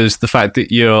 it was the fact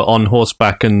that you're on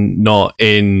horseback and not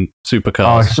in I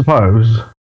supercars. suppose.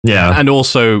 yeah, And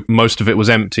also, most of it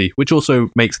was empty, which also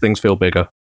makes things feel bigger.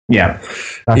 Yeah,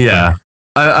 yeah.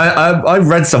 I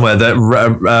read somewhere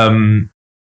that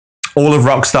all of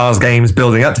Rockstar's games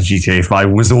building up to GTA 5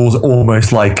 was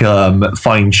almost like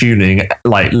fine tuning,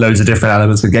 like loads of different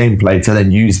elements of gameplay to then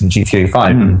use in GTA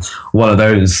 5. And one of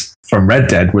those from Red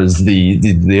Dead was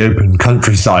the open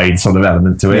countryside sort of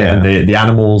element to it, and the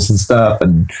animals and stuff.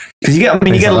 And because you get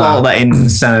a lot of that in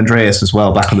San Andreas as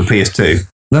well, back on the PS2.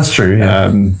 that's true. Yeah,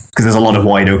 Because there's a lot of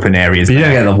wide open areas. but you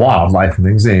don't get the wildlife and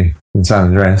things, do you, in San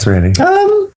Andreas, really?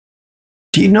 Do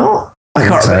you not? I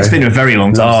can't remember. It's been a very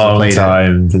long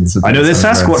time since I played it. I know there's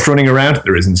Sasquatch running around.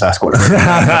 There isn't Sasquatch running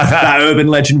around. That urban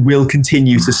legend will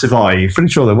continue to survive. Pretty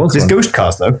sure there was There's one. Ghost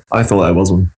Cars, though. I thought there was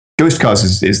one. Ghost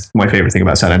Cars is my favorite thing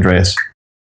about San Andreas.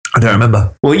 I don't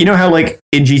remember. Well, you know how, like,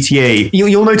 in GTA,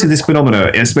 you'll notice this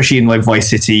phenomena, especially in, like, Vice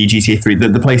City, GTA 3, the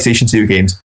PlayStation 2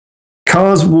 games.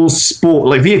 Cars will spawn,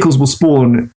 like, vehicles will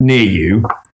spawn near you,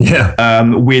 Yeah.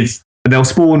 they'll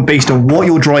spawn based on what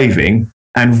you're driving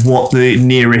and what the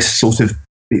nearest sort of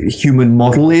human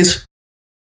model is.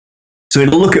 So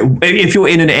it'll look at, if you're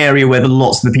in an area where the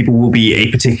lots of the people will be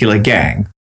a particular gang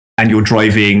and you're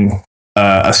driving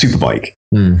a superbike,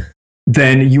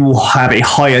 then you will have a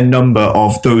higher number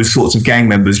of those sorts of gang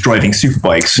members driving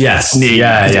superbikes. Yes. Near you,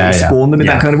 because it will spawn them in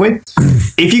that kind of way.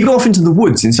 If you go off into the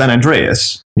woods in San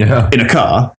Andreas Yeah. in a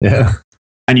car, Yeah.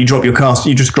 and you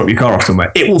just drop your car off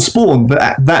somewhere, it will spawn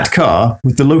that car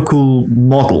with the local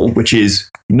model, which is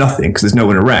nothing because there's no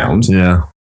one around. Yeah.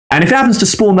 And if it happens to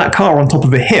spawn that car on top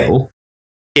of a hill,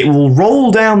 it will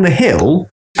roll down the hill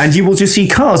and you will just see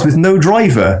cars with no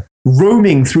driver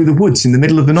roaming through the woods in the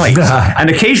middle of the night. And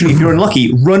occasionally, if you're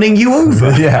unlucky, running you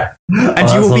over. Yeah. And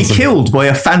you will be killed by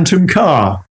a phantom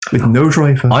car with no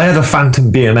driver. I had a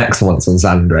Phantom BMX once on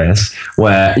San Andreas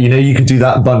where, you know, you could do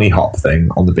that bunny hop thing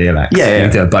on the BMX. Yeah.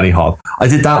 You did a bunny hop. I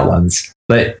did that once,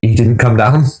 but he didn't come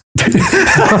down.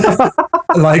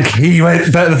 Like, he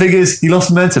went, but the thing is, he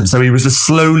lost momentum, so he was just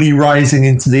slowly rising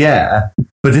into the air,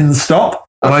 but didn't stop.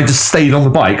 And I just stayed on the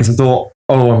bike because I thought,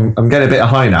 oh, I'm getting a bit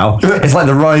high now. It's like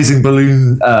the rising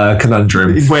balloon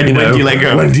conundrum. When do you let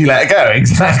go? When do you let go?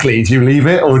 Exactly. Do you leave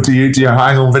it or do you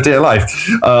hang on for dear life?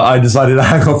 I decided to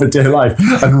hang on for dear life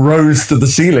and rose to the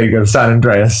ceiling of San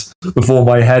Andreas before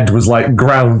my head was like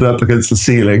ground up against the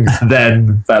ceiling,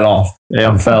 then fell off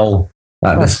and fell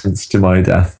that distance to my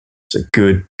death. It's a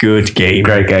good game.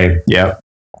 Great game. Yeah.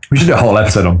 We should do a whole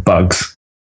episode on bugs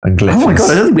and glitches. Oh my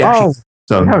god, I don't think we actually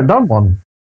We haven't done one.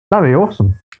 That'd be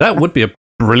awesome. That would be a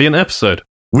brilliant episode.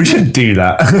 We should do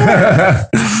that.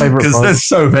 Favourite Because bug? there's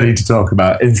so many to talk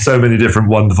about in so many different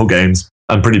wonderful games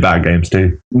and pretty bad games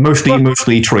too.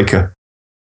 Mostly Troika.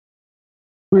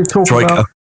 We talk Troika. about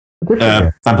a different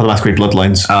game. Vampire the Masquerade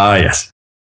Bloodlines. Ah, yes.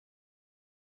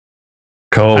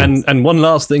 Cool. And one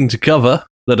last thing to cover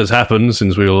that has happened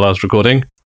since we were last recording.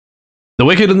 The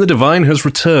Wicked and the Divine has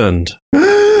returned.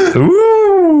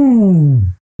 Ooh.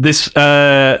 This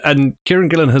and Kieran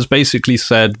Gillen has basically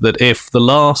said that if the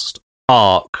last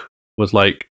arc was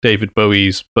like David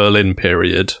Bowie's Berlin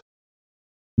period,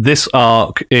 this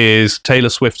arc is Taylor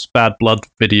Swift's Bad Blood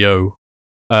video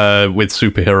with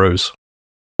superheroes.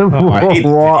 I hate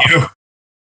What? the video.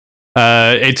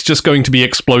 It's just going to be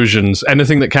explosions.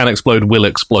 Anything that can explode will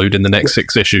explode in the next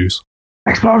 6 issues.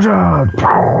 Explosion!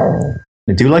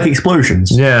 I do like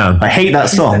explosions. Yeah. I hate that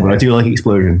song, but I do like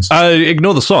explosions.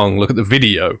 Ignore the song. Look at the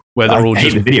video where they're all I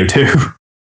hate just. the video too.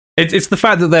 It's the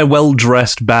fact that they're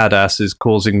well-dressed badasses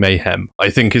causing mayhem,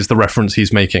 I think, is the reference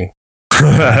he's making. Is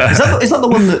that the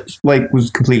one that like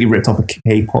was completely ripped off a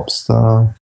K-pop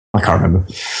star? I can't remember.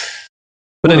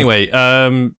 But anyway,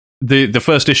 the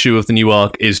first issue of the new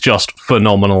arc is just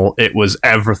phenomenal. It was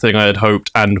everything I had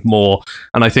hoped and more.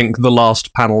 And I think the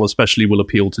last panel especially will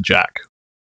appeal to Jack.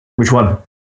 Which one?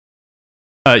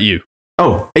 You.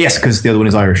 Oh, yes, because the other one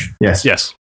is Irish. Yes.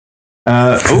 Yes.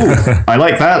 Oh, I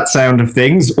like that sound of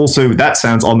things. Also, that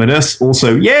sounds ominous.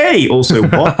 Also, yay! Also,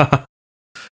 what?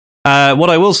 What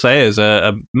I will say is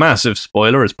a massive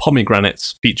spoiler is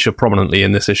pomegranates feature prominently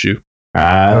in this issue.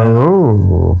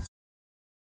 Oh.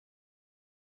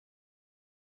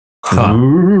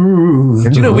 Ooh. Do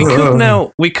you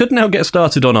know, we could now get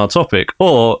started on our topic,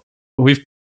 or we've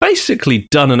basically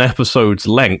done an episode's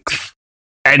length.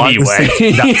 Anyway,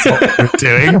 that's what we're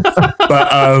doing.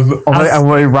 But And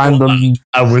we're random.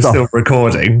 and we're stuff. still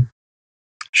recording.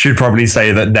 Should probably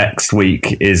say that next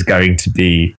week is going to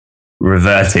be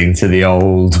reverting to the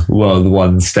old World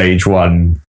 1 Stage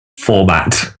 1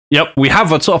 format. Yep, we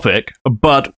have a topic,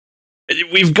 but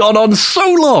we've gone on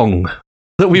so long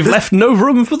that we've left no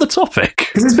room for the topic.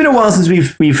 Because it's been a while since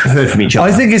we've heard from each other.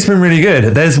 I think it's been really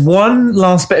good. There's one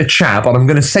last bit of chat, but I'm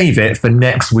going to save it for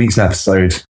next week's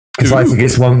episode. Because I think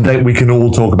it's one that we can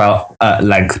all talk about at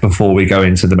length before we go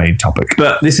into the main topic.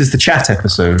 But this is the chat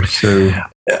episode, so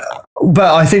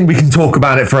But I think we can talk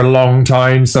about it for a long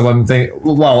time. So I'm thinking,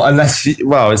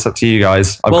 it's up to you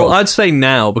guys. I'd say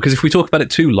now, because if we talk about it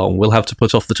too long, we'll have to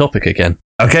put off the topic again.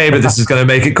 Okay, but this is going to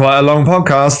make it quite a long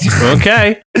podcast.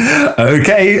 Okay.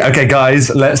 Okay, guys,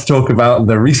 let's talk about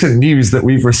the recent news that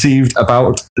we've received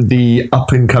about the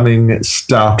up-and-coming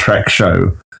Star Trek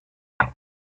show.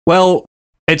 Well,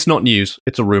 it's not news.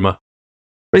 It's a rumor.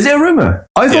 is it a rumor?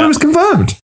 I thought Yeah. it was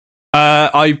confirmed.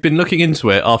 I've been looking into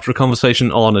it after a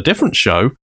conversation on a different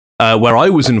show where I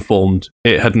was informed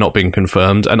it had not been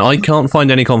confirmed, and I can't find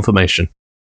any confirmation.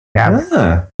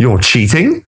 Ah. You're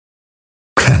cheating?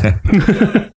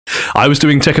 I was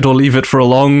doing Take It or Leave It for a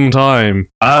long time.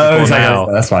 Oh, Before now.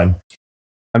 that's fine.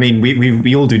 I mean,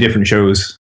 we all do different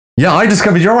shows. Yeah, I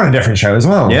discovered you're on a different show as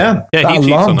well. Yeah, Yeah, That he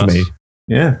cheats on alarmed us. me.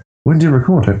 yeah. When did you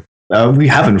record it? We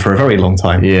haven't for a very long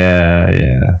time.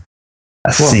 Yeah.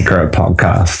 A secret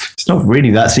podcast. It's not really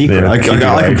that secret. Yeah, I keep it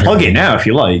can away. plug it now if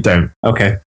you like. Don't.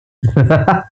 Okay.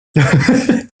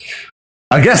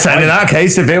 I guess then in that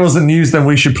case, if it wasn't news, then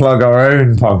we should plug our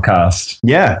own podcast.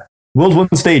 Yeah. World 1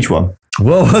 Stage 1.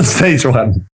 World 1 Stage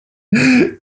 1.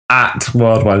 At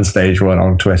World 1 Stage 1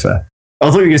 on Twitter. I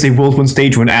thought you were going to say World 1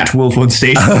 Stage 1 at World 1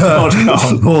 Stage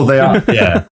 1. Well, they are.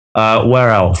 Yeah. Where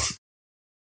else?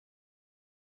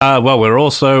 Well, we're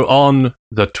also on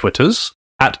the Twitters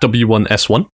at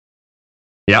W1S1.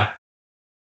 Yeah.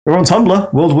 We're on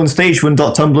Tumblr,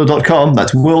 world1stage1.tumblr.com.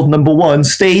 That's world number 1,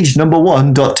 stage number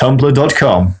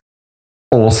 1.tumblr.com.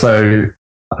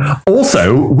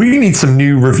 Also, we need some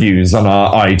new reviews on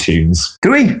our iTunes. Do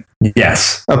we?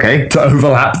 Yes. Okay. To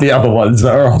overlap the other ones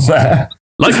that are on there.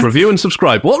 Like, review, and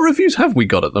subscribe. What reviews have we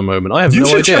got at the moment? I have You no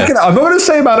should idea. check it out. I'm not going to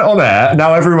say about it on air.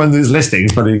 Now everyone who's listening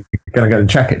is probably going to go and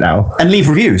check it now. And leave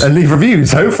reviews. And leave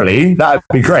reviews, hopefully. That'd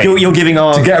be great. You're giving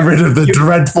our... to get rid of the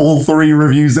dreadful 3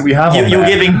 reviews that we have on You're there.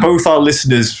 giving both our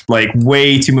listeners like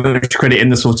way too much credit in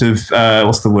the sort of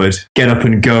what's the word? Get up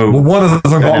and go. Well, one of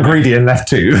them got greedy and left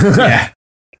 2.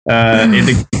 Yeah. In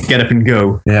the get up and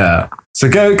go. Yeah. So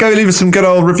go leave us some good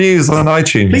old reviews on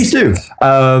iTunes. Please do.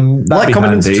 That'd Like, be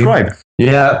comment, and handy. subscribe.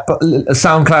 Yeah, but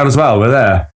SoundCloud as well. We're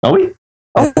there. Are we?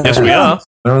 Oh, Yes, we are.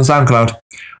 We're on SoundCloud.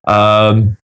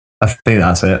 I think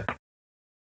that's it.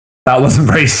 That wasn't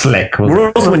very slick, was We're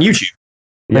it? also on YouTube.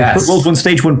 Yes. World 1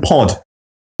 Stage 1 pod.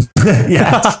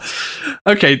 Yes.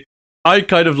 Okay, I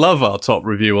kind of love our top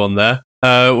review on there,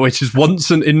 which is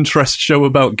once an interest show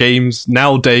about games.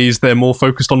 Nowadays, they're more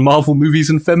focused on Marvel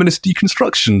movies and feminist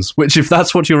deconstructions, which, if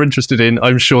that's what you're interested in,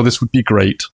 I'm sure this would be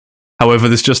great. However,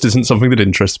 this just isn't something that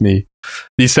interests me.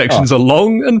 These sections are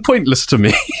long and pointless to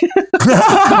me.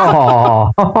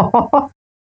 Aw.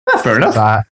 Fair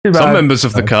enough. Too Some bad. members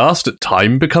of the cast at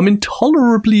time become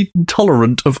intolerably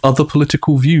intolerant of other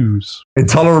political views.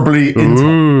 Intolerably.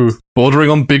 Ooh, bordering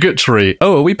on bigotry.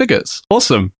 Oh, are we bigots?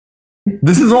 Awesome.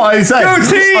 This is what I said.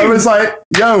 Go team!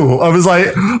 I was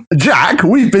like, Jack,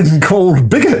 we've been called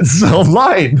bigots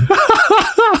online.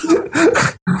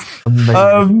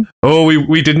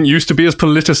 We didn't used to be as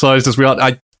politicized as we are.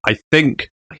 I think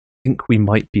we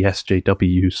might be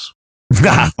SJWs.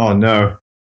 Oh no.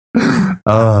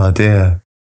 Oh dear.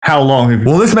 How long have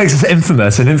Well, this makes us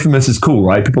infamous, and infamous is cool,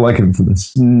 right? People like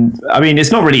infamous. I mean,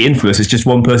 it's not really infamous. It's just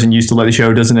one person used to like the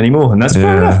show doesn't anymore, and that's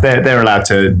fair enough. They're allowed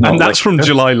to. Not And that's from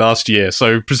July last year,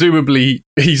 so presumably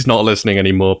he's not listening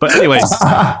anymore. But anyways,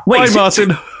 Wait, hi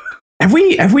Martin. have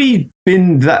we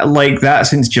been that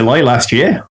since July last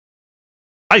year?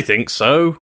 I think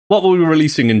so. What were we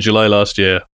releasing in July last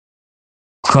year?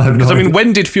 I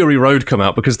When did Fury Road come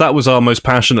out? Because that was our most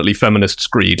passionately feminist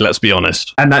screed, let's be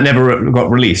honest. And that never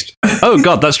got released. Oh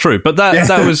god, that's true. But that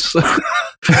was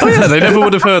oh yeah, they never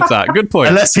would have heard that. Good point.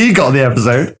 unless he got the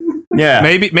episode. Yeah,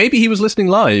 Maybe he was listening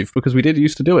live because we did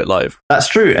used to do it live. that's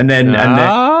true. And then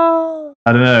I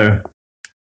don't know.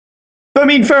 But I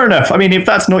mean, fair enough. I mean, if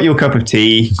that's not your cup of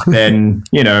tea, then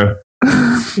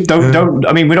don't.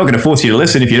 I mean, we're not going to force you to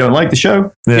listen if you don't like the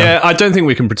show. Yeah, I don't think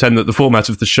we can pretend that the format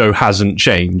of the show hasn't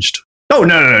changed. Oh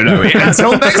no!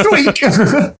 Until next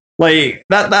week. Like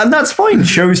that's fine.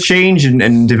 Shows change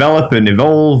and develop and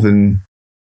evolve and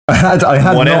I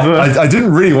had whatever. I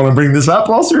didn't really want to bring this up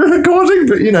whilst we were recording,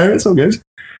 but it's all good. It's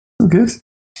all good.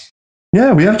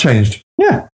 Yeah, we have changed.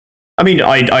 yeah. I mean,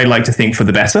 I like to think for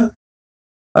the better.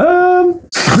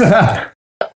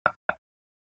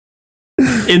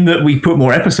 In that we put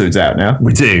more episodes out now.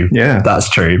 We do. Yeah. That's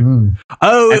true.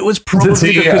 Oh, it was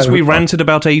probably Yeah. because we ranted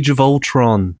about Age of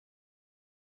Ultron.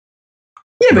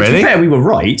 Yeah, but to Really? be fair, we were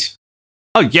right.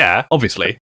 Oh yeah,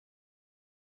 obviously.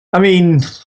 I mean,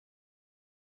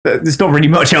 there's not really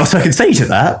much else I can say to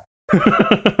that.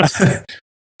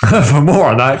 For more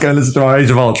on that, go listen to our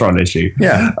Age of Ultron issue.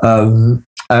 Yeah.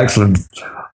 Excellent.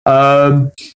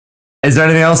 Is there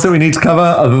anything else that we need to cover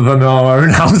other than our own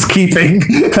housekeeping?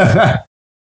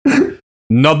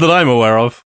 Not that I'm aware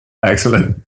of.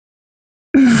 Excellent.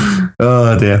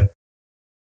 Oh dear.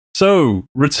 So,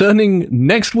 returning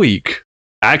next week,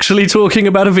 actually talking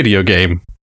about a video game.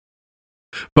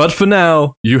 But for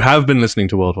now, you have been listening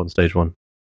to World 1 Stage 1.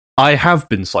 I have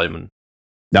been Simon.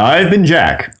 I've been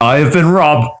Jack. I have been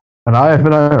Rob. And I have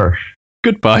been Irish.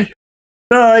 Goodbye.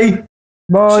 Bye.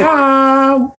 Bye. Bye.